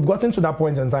we've gotten to that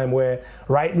point in time where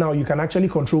right now you can actually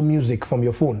control music from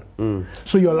your phone.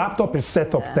 So your laptop is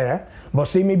set up there, but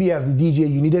say maybe as the DJ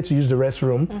you needed to use the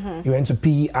restroom, you went to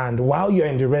pee, and while you're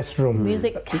in the restroom,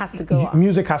 music has to go on.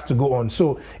 Music has to go on.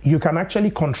 So you can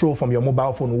actually control from your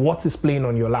mobile phone what is playing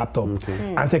on your laptop.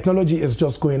 And technology is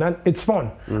just going, and it's fun.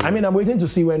 I mean, I'm waiting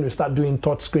to see when we start doing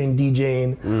touchscreen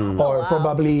DJing, or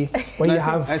probably when you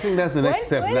have. I think that's the next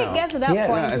step when now. It gets to that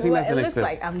point, I think that's the it next looks step.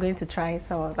 like I'm going to try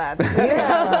some of that.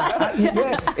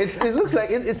 It looks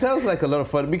like it sounds like a lot of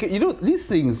fun, because you know these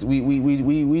things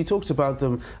we talked about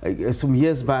them some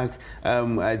years back.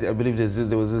 I believe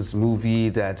there was this movie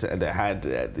that had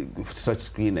such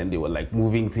screen, and they were like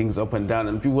moving things up and down,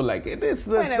 and people were like, it's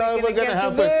never gonna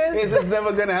happen. It's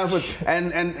never gonna happen.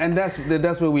 And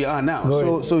that's where we are now.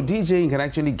 So DJing can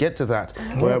actually get to that,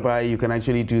 whereby you can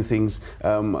actually do things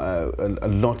a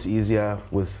lot easier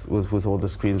with all the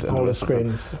screens and all the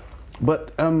screens.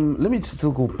 But let me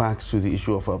still go back to the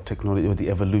issue of technology, or the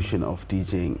evolution of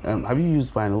DJing. Have you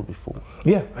used vinyl before?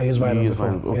 Yeah, I use vinyl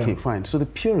before. Okay, fine. So the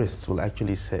purists will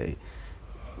actually say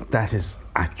that is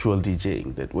actual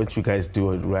DJing. That what you guys do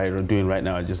are doing right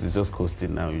now is just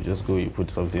coasting. Now you just go, you put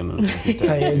something on the computer,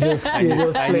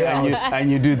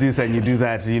 and you do this and you do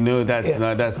that. You know, that's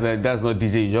not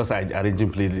DJ. You just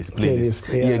arranging playlist.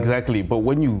 Yeah, exactly. But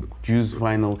when you use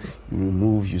vinyl, you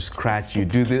remove, you scratch, you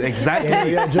do this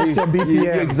exactly. Just your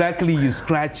BPM. Exactly. You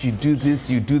scratch, you do this,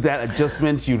 you do that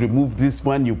adjustment, you remove this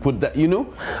one, you put that. You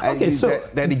know, okay, so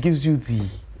that it gives you the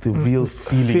real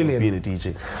feeling of being a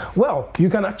DJ. Well,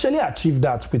 you can actually achieve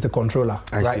that with a controller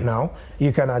right now.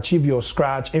 You can achieve your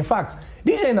scratch. In fact,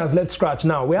 DJing has left scratch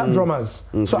now. We have drummers.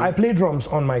 So I play drums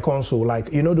on my console,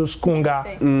 like, you know, those conga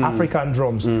African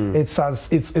drums.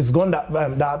 It's gone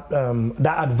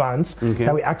that advanced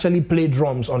that we actually play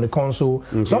drums on the console.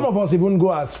 Some of us even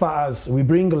go as far as we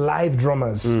bring live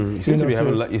drummers. You seem to be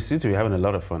having a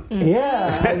lot of fun.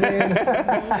 Yeah, I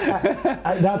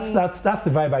mean, that's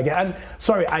the vibe I get. And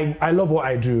sorry, I love what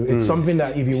I do. It's something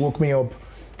that if you woke me up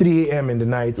 3 a.m. in the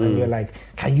night and you're like,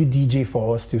 can you DJ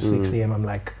for us till 6 a.m.? I'm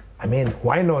like, I mean,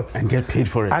 why not? And get paid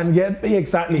for it. And get paid,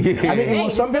 exactly. I mean, it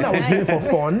was something I was doing for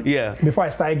fun before I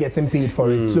started getting paid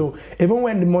for it. So even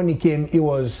when the money came, it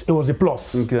was a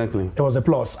plus. Exactly. It was a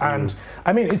plus. And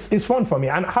I mean, it's fun for me.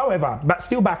 And however, but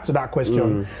still back to that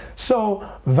question. So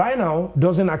vinyl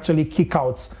doesn't actually kick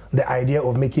out the idea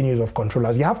of making use of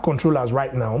controllers. You have controllers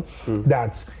right now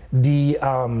that the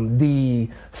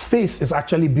face is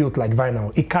actually built like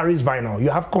vinyl. It carries vinyl. You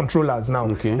have controllers now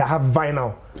that have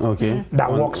vinyl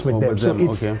that works with them.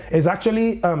 So it's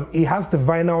actually it has the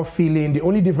vinyl feeling. The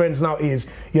only difference now is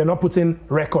you're not putting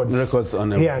records on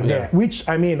them here and there, which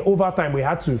I mean over time we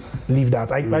had to leave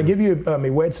that. I give you a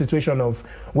weird situation of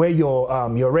where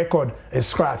your record is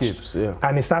scratched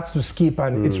and it starts to skip,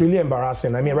 and it's really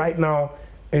embarrassing. I mean right now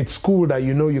it's cool that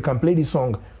you can play this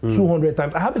song 200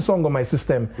 times. I have a song on my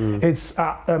system. It's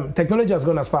technology has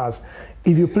gone as far as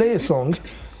if you play a song,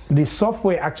 the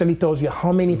software actually tells you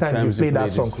how many times you played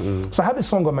that song. So I have a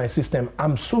song on my system.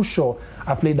 I'm so sure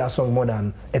I played that song more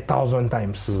than 1,000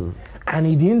 times, and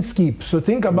it didn't skip. So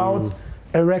think about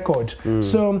a record.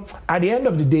 So at the end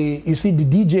of the day, you see, the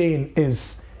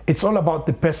DJing it's all about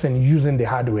the person using the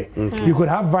hardware. You could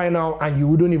have vinyl and you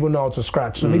wouldn't even know how to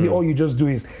scratch. So maybe all you just do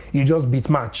is you just beat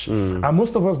match. And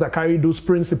most of us that carry those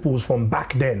principles from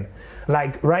back then,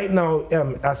 like right now,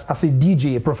 as a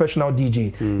DJ, a professional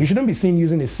DJ, you shouldn't be seen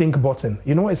using a sync button.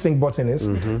 You know what a sync button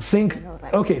is? Sync.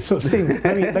 Okay, so sync.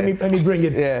 let me bring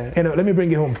it. Let me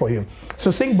bring it home for you.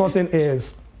 So sync button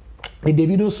is a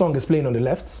Davido song is playing on the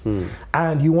left,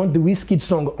 and you want the Wizkid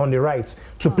song on the right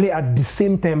to play at the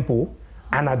same tempo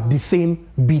and at the same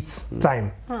beat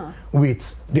time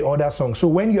with the other song. So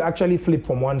when you actually flip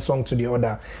from one song to the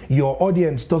other, your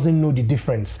audience doesn't know the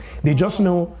difference. They just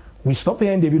know we stop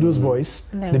hearing Davido's voice,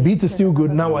 the beat is still good,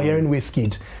 now we're hearing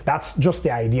Wizkid. That's just the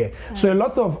idea. So a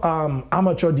lot of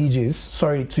amateur DJs,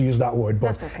 sorry to use that word,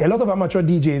 but a lot of amateur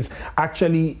DJs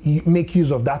actually make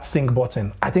use of that sync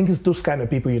button. I think it's those kind of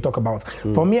people you talk about.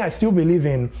 For me, I still believe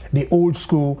in the old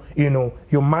school, you know,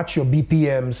 you match your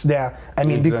BPMs there. I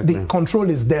mean, the control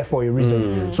is there for a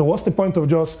reason. So what's the point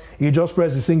of you just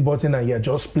press the sync button and you're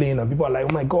just playing and people are like,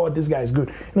 oh my God, this guy is good.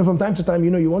 You know, from time to time,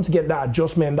 you know, you want to get that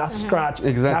adjustment, that scratch,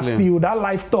 that feel, that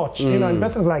live touch, you know, and the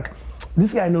person's like,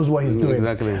 this guy knows what he's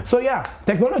doing. So yeah,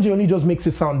 technology only just makes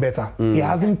it sound better. It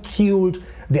hasn't killed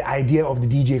the idea of the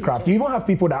DJ craft. You even have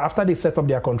people that after they set up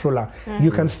their controller,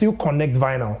 you can still connect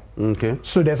vinyl.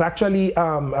 So there's actually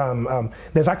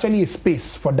a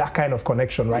space for that kind of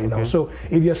connection right now. So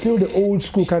if you're still the old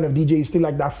school kind of DJ, you still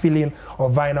like that feeling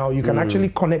of vinyl, you can actually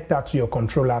connect that to your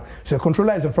controller. So your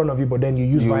controller is in front of you, but then you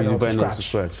use vinyl to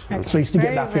scratch. So you still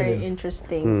get that feeling. Very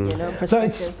interesting, you know, so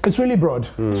it's really broad.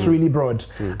 It's really broad,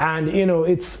 and you know,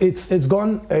 it's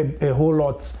gone a whole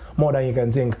lot more than you can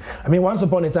think. I mean, once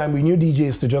upon a time, we knew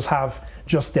DJs to just have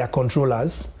their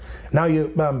controllers. Now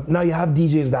you have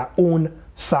DJs that own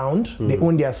sound. They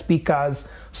own their speakers.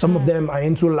 Some of them are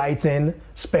into lighting,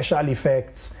 special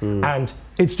effects, and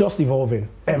it's just evolving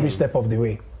every step of the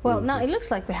way. Well, now it looks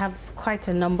like we have quite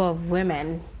a number of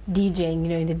women DJing, you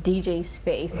know, in the DJ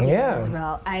space as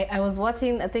well. I was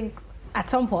watching, I think,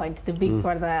 at some point, the Big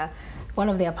Brother, one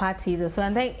of their parties or so,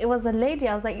 and then it was a lady.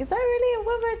 I was like, is that really a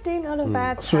woman doing all of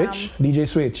that? Switch? DJ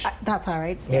Switch. That's all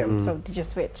right. Yeah. So DJ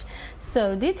Switch.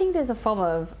 So do you think there's a form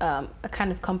of a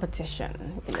kind of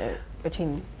competition, you know,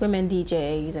 between women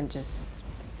DJs and just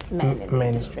men in the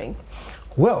industry?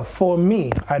 Well, for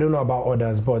me, I don't know about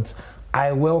others, but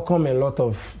I welcome a lot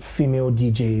of female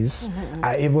DJs.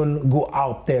 I even go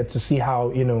out there to see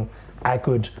how, you know, I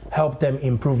could help them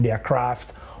improve their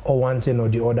craft or one thing or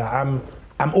the other.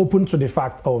 I'm open to the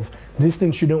fact of this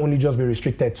thing shouldn't only just be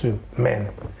restricted to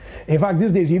men. In fact,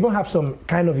 these days you even have some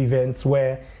kind of events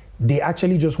where they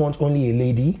actually just want only a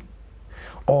lady,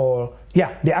 or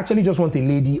they actually just want a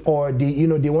lady, or they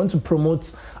want to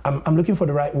promote. I'm looking for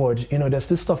the right word. You know, there's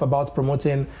this stuff about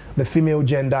promoting the female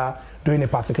gender, doing a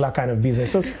particular kind of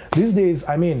business. So these days,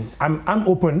 I mean, I'm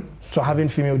open to having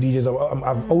female DJs.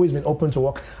 I've always been open to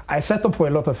work. I set up for a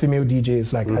lot of female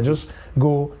DJs. Like I just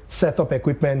go set up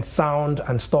equipment, sound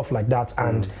and stuff like that,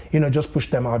 and you know, just push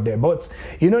them out there. But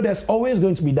you know, there's always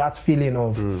going to be that feeling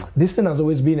of this thing has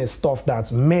always been a stuff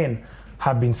that men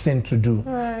have been sent to do.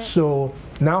 So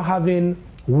now having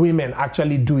women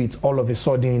actually do it all of a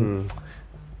sudden,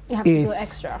 you have to go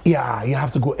extra. Yeah, you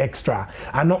have to go extra.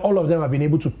 And not all of them have been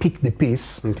able to pick the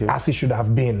pace as it should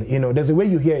have been. You know, there's a way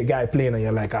you hear a guy playing and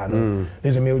you're like, no,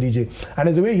 there's a male DJ. And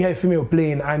there's a way you hear a female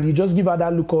playing and you just give her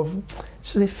that look of,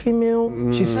 she's a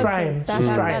female, she's trying, she's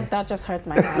trying. That just hurt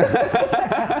my heart.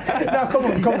 No, come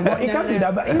on. But it can't be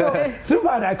that bad. You know, too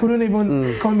bad I couldn't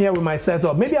even come here with my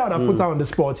setup. Maybe I would have put her on the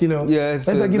spot, you know. Yeah,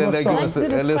 so give us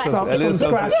some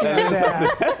scratch.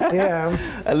 Yeah.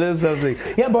 A little something.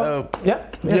 Yeah, but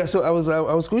yeah. So I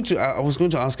was going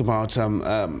to ask about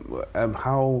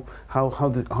how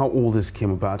all this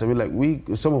came about. I mean,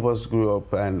 like some of us grew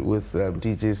up and with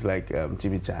DJs like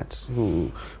Jimmy Chat,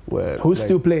 who's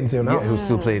still playing till now. Yeah, who's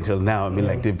still playing till now. I mean,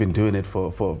 like they've been doing it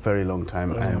for a very long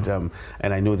time,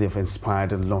 and I know they've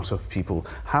inspired a lot of people.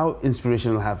 How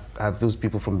inspirational have those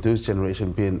people from those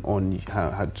generation been on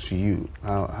to you?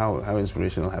 How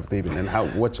inspirational have they been,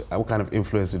 and what kind of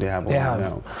influence do they have on you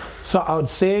now? So I would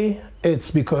say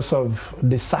it's because of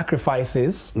the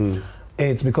sacrifices.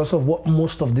 It's because of what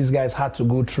most of these guys had to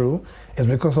go through. It's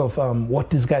because of what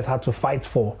these guys had to fight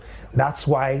for. That's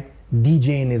why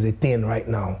DJing is a thing right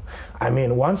now. I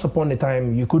mean, once upon a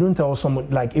time, you couldn't tell someone,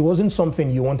 like, it wasn't something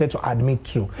you wanted to admit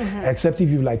to, except if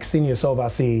you like seen yourself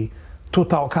as a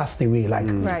total castaway.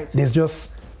 Like, there's just,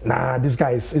 nah, this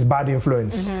guy is bad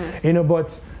influence. You know,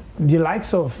 but the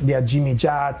likes of their Jimmy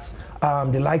Jats,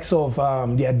 the likes of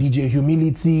their DJ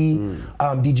Humility,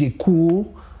 DJ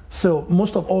Cool. So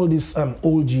most of all these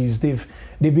OGs, they've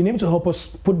been able to help us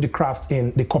put the craft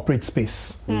in the corporate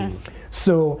space.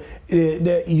 So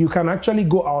you can actually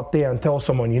go out there and tell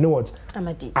someone, you know what, I'm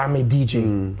a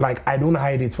DJ. Like, I don't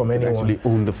hide it from anyone. Actually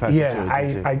own the fact. Yeah,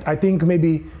 I think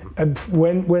maybe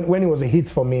when it was a hit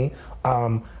for me,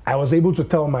 I was able to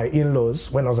tell my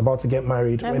in-laws when I was about to get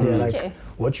married, when they're like,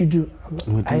 "What you do?"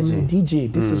 I'm a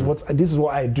DJ. This is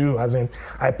what I do. As in,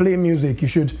 I play music. You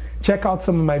should check out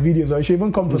some of my videos, or you should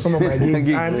even come for some of my gigs.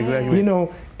 And exactly. you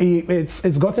know,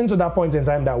 it's gotten to that point in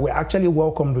time that we're actually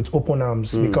welcomed with open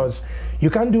arms because you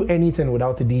can't do anything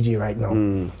without a DJ right now.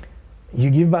 You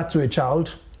give birth to a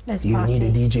child. You need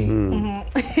a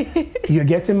DJ. You're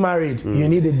getting married. You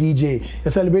need a DJ.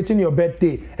 You're celebrating your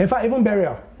birthday. In fact, even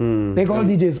burial. They call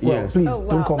DJs. Well, please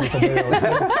don't call me for burials.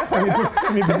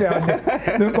 let me put it out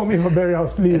there. Don't call me for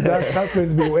burials, please. That's going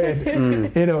to be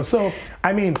weird. You know. So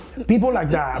I mean, people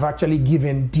like that have actually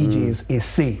given DJs a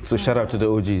say. So shout out to the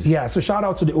OGs. Yeah. So shout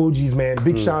out to the OGs, man.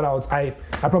 Big shout outs. I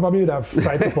probably would have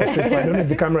tried to post it, but I don't know if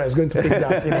the camera is going to pick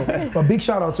that. You know. But big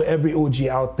shout out to every OG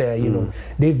out there. You know,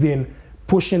 they've been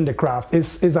pushing the craft.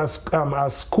 It's as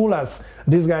cool as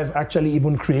these guys actually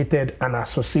even created an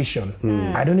association.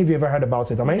 I don't know if you ever heard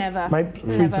about it. Am I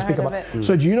free to speak about it?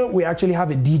 So do you know we actually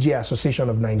have a DJ Association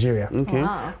of Nigeria? Okay.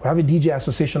 Wow. We have a DJ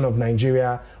Association of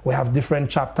Nigeria. We have different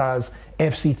chapters,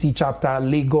 FCT chapter,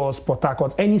 Lagos, Port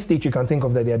Harcourt, any state you can think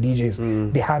of that they are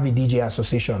DJs, they have a DJ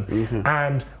association.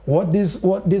 And what this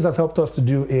has helped us to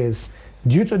do is,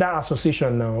 due to that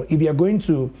association now, if you're going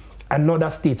to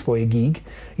another state for a gig,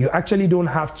 you actually don't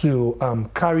have to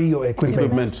carry your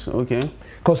equipment. Okay.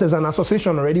 Because there's an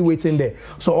association already waiting there.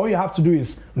 So all you have to do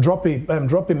is drop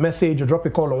a message or drop a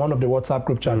call on one of the WhatsApp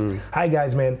group chats. Hi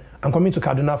guys, man, I'm coming to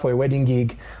Kaduna for a wedding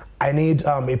gig. I need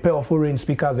a pair of full-range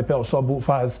speakers, a pair of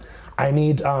subwoofers. I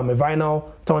need a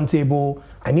vinyl turntable.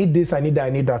 I need this, I need that, I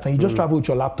need that. And you just travel with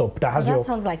your laptop that has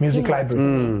your music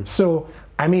library. So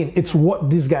I mean, it's what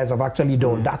these guys have actually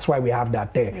done. That's why we have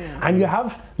that there. And you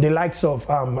have the likes of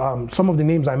some of the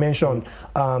names I mentioned,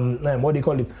 what do you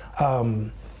call it?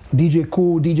 DJ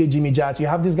Cool, DJ Jimmy Jazz. You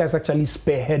have these guys actually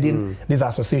spearheading this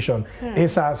association.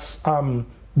 It's as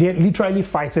they're literally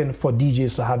fighting for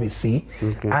DJs to have a say,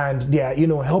 and they are, you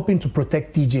know, helping to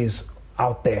protect DJs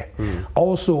out there.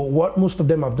 Also, what most of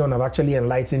them have done have actually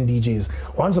enlightened DJs.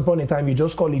 Once upon a time, you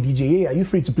just call a DJ, hey, are you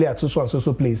free to play at so and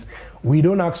so place? We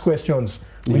don't ask questions.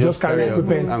 We just carry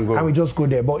equipment and we just go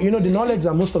there. But you know, the knowledge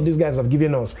that most of these guys have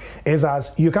given us is,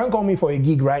 as you can't call me for a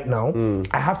gig right now,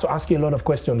 I have to ask you a lot of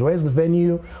questions. Where's the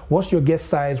venue? What's your guest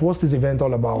size? What's this event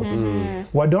all about?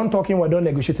 We're done talking, we're done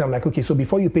negotiating. I'm like, okay, so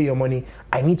before you pay your money,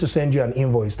 I need to send you an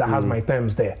invoice that has my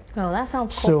terms there. Oh, that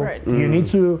sounds corporate. So you need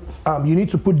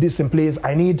to put this in place.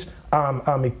 I need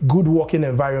a good working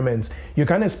environment. You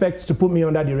can't expect to put me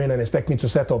under the rain and expect me to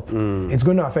set up. It's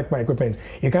going to affect my equipment.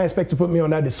 You can't expect to put me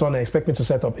under the sun and expect me to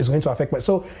set up. It's going to affect my...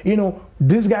 So, you know,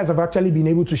 these guys have actually been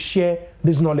able to share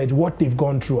this knowledge, what they've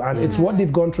gone through. And it's what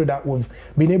they've gone through that we've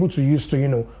been able to use to, you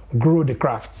know, grow the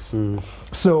crafts.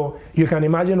 So you can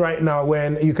imagine right now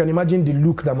you can imagine the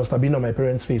look that must have been on my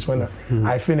parents' face when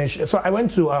I finished. So I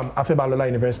went to Afe Balola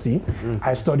University.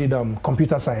 I studied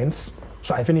computer science.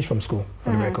 So I finished from school,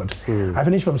 for the record. I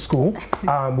finished from school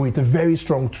with a very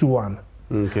strong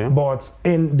 2-1. But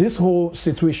in this whole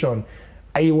situation,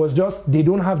 it was just, they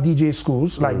don't have DJ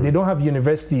schools, like they don't have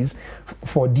universities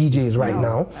for DJs right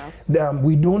now.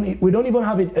 We don't even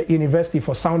have a university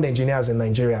for sound engineers in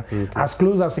Nigeria. As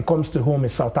close as it comes to home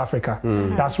is South Africa.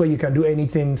 That's where you can do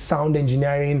anything, sound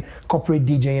engineering, corporate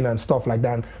DJing and stuff like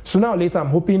that. So now later I'm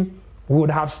hoping we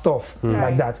would have stuff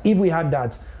like that. If we had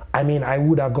that, I mean, I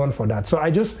would have gone for that. So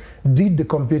I just did the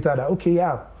computer that, okay,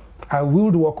 yeah, I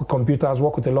will work with computers,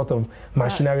 work with a lot of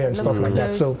machinery and stuff like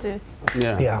that. So,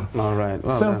 yeah. All right.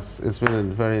 Well, so, it's been a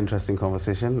very interesting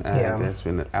conversation, and it's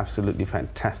been absolutely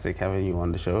fantastic having you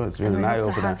on the show. It's been an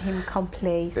eye-opener. To have him come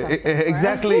play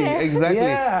exactly.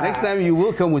 Yeah. Next time you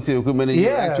will come with your equipment and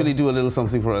you'll actually do a little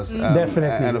something for us.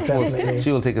 Definitely. And of course,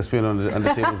 she will take a spin on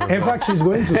the tables as In fact, she's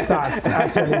going to start,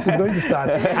 actually. She's going to start.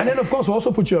 And then, of course, we'll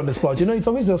also put you on the spot. You know, it's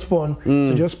always just fun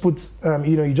to just put,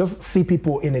 you know, you just see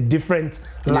people in a different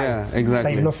light.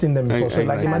 Like you've not seen them before. So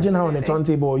like imagine how on a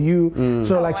turntable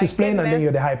so like she's playing and then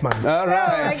you're the hype man. All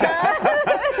right.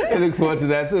 I look forward to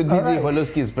that. So DJ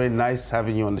Holowski, it's very nice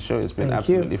having you on the show. It's been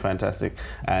absolutely fantastic,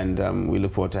 and we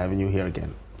look forward to having you here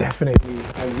again. Definitely.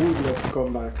 I would love to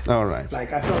come back. All right.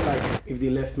 Like I felt like if they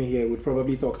left me here, we'd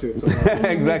probably talk to it. So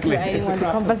exactly. I want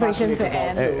the conversation to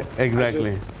end.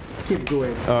 Exactly. keep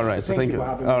going. All right, so thank you. For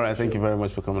having me All on right, the thank show. you very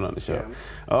much for coming on the show. Yeah.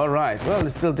 All right, well,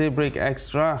 it's still Daybreak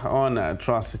Extra on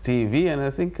Trust TV, and I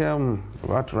think we're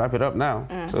about to wrap it up now.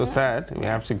 So sad, we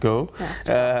have to go.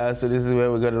 So this is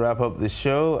where we're going to wrap up the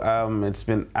show. It's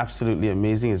been absolutely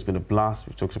amazing. It's been a blast.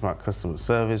 We've talked about customer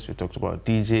service, we've talked about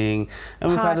DJing, and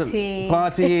we've had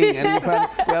partying,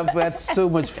 and we've had so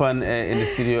much fun in the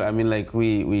studio. I mean, like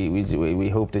we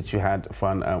hope that you had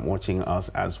fun watching us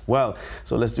as well.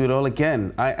 So let's do it all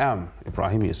again. I am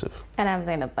Ibrahim Yusuf. And I'm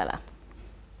Zainab Bala.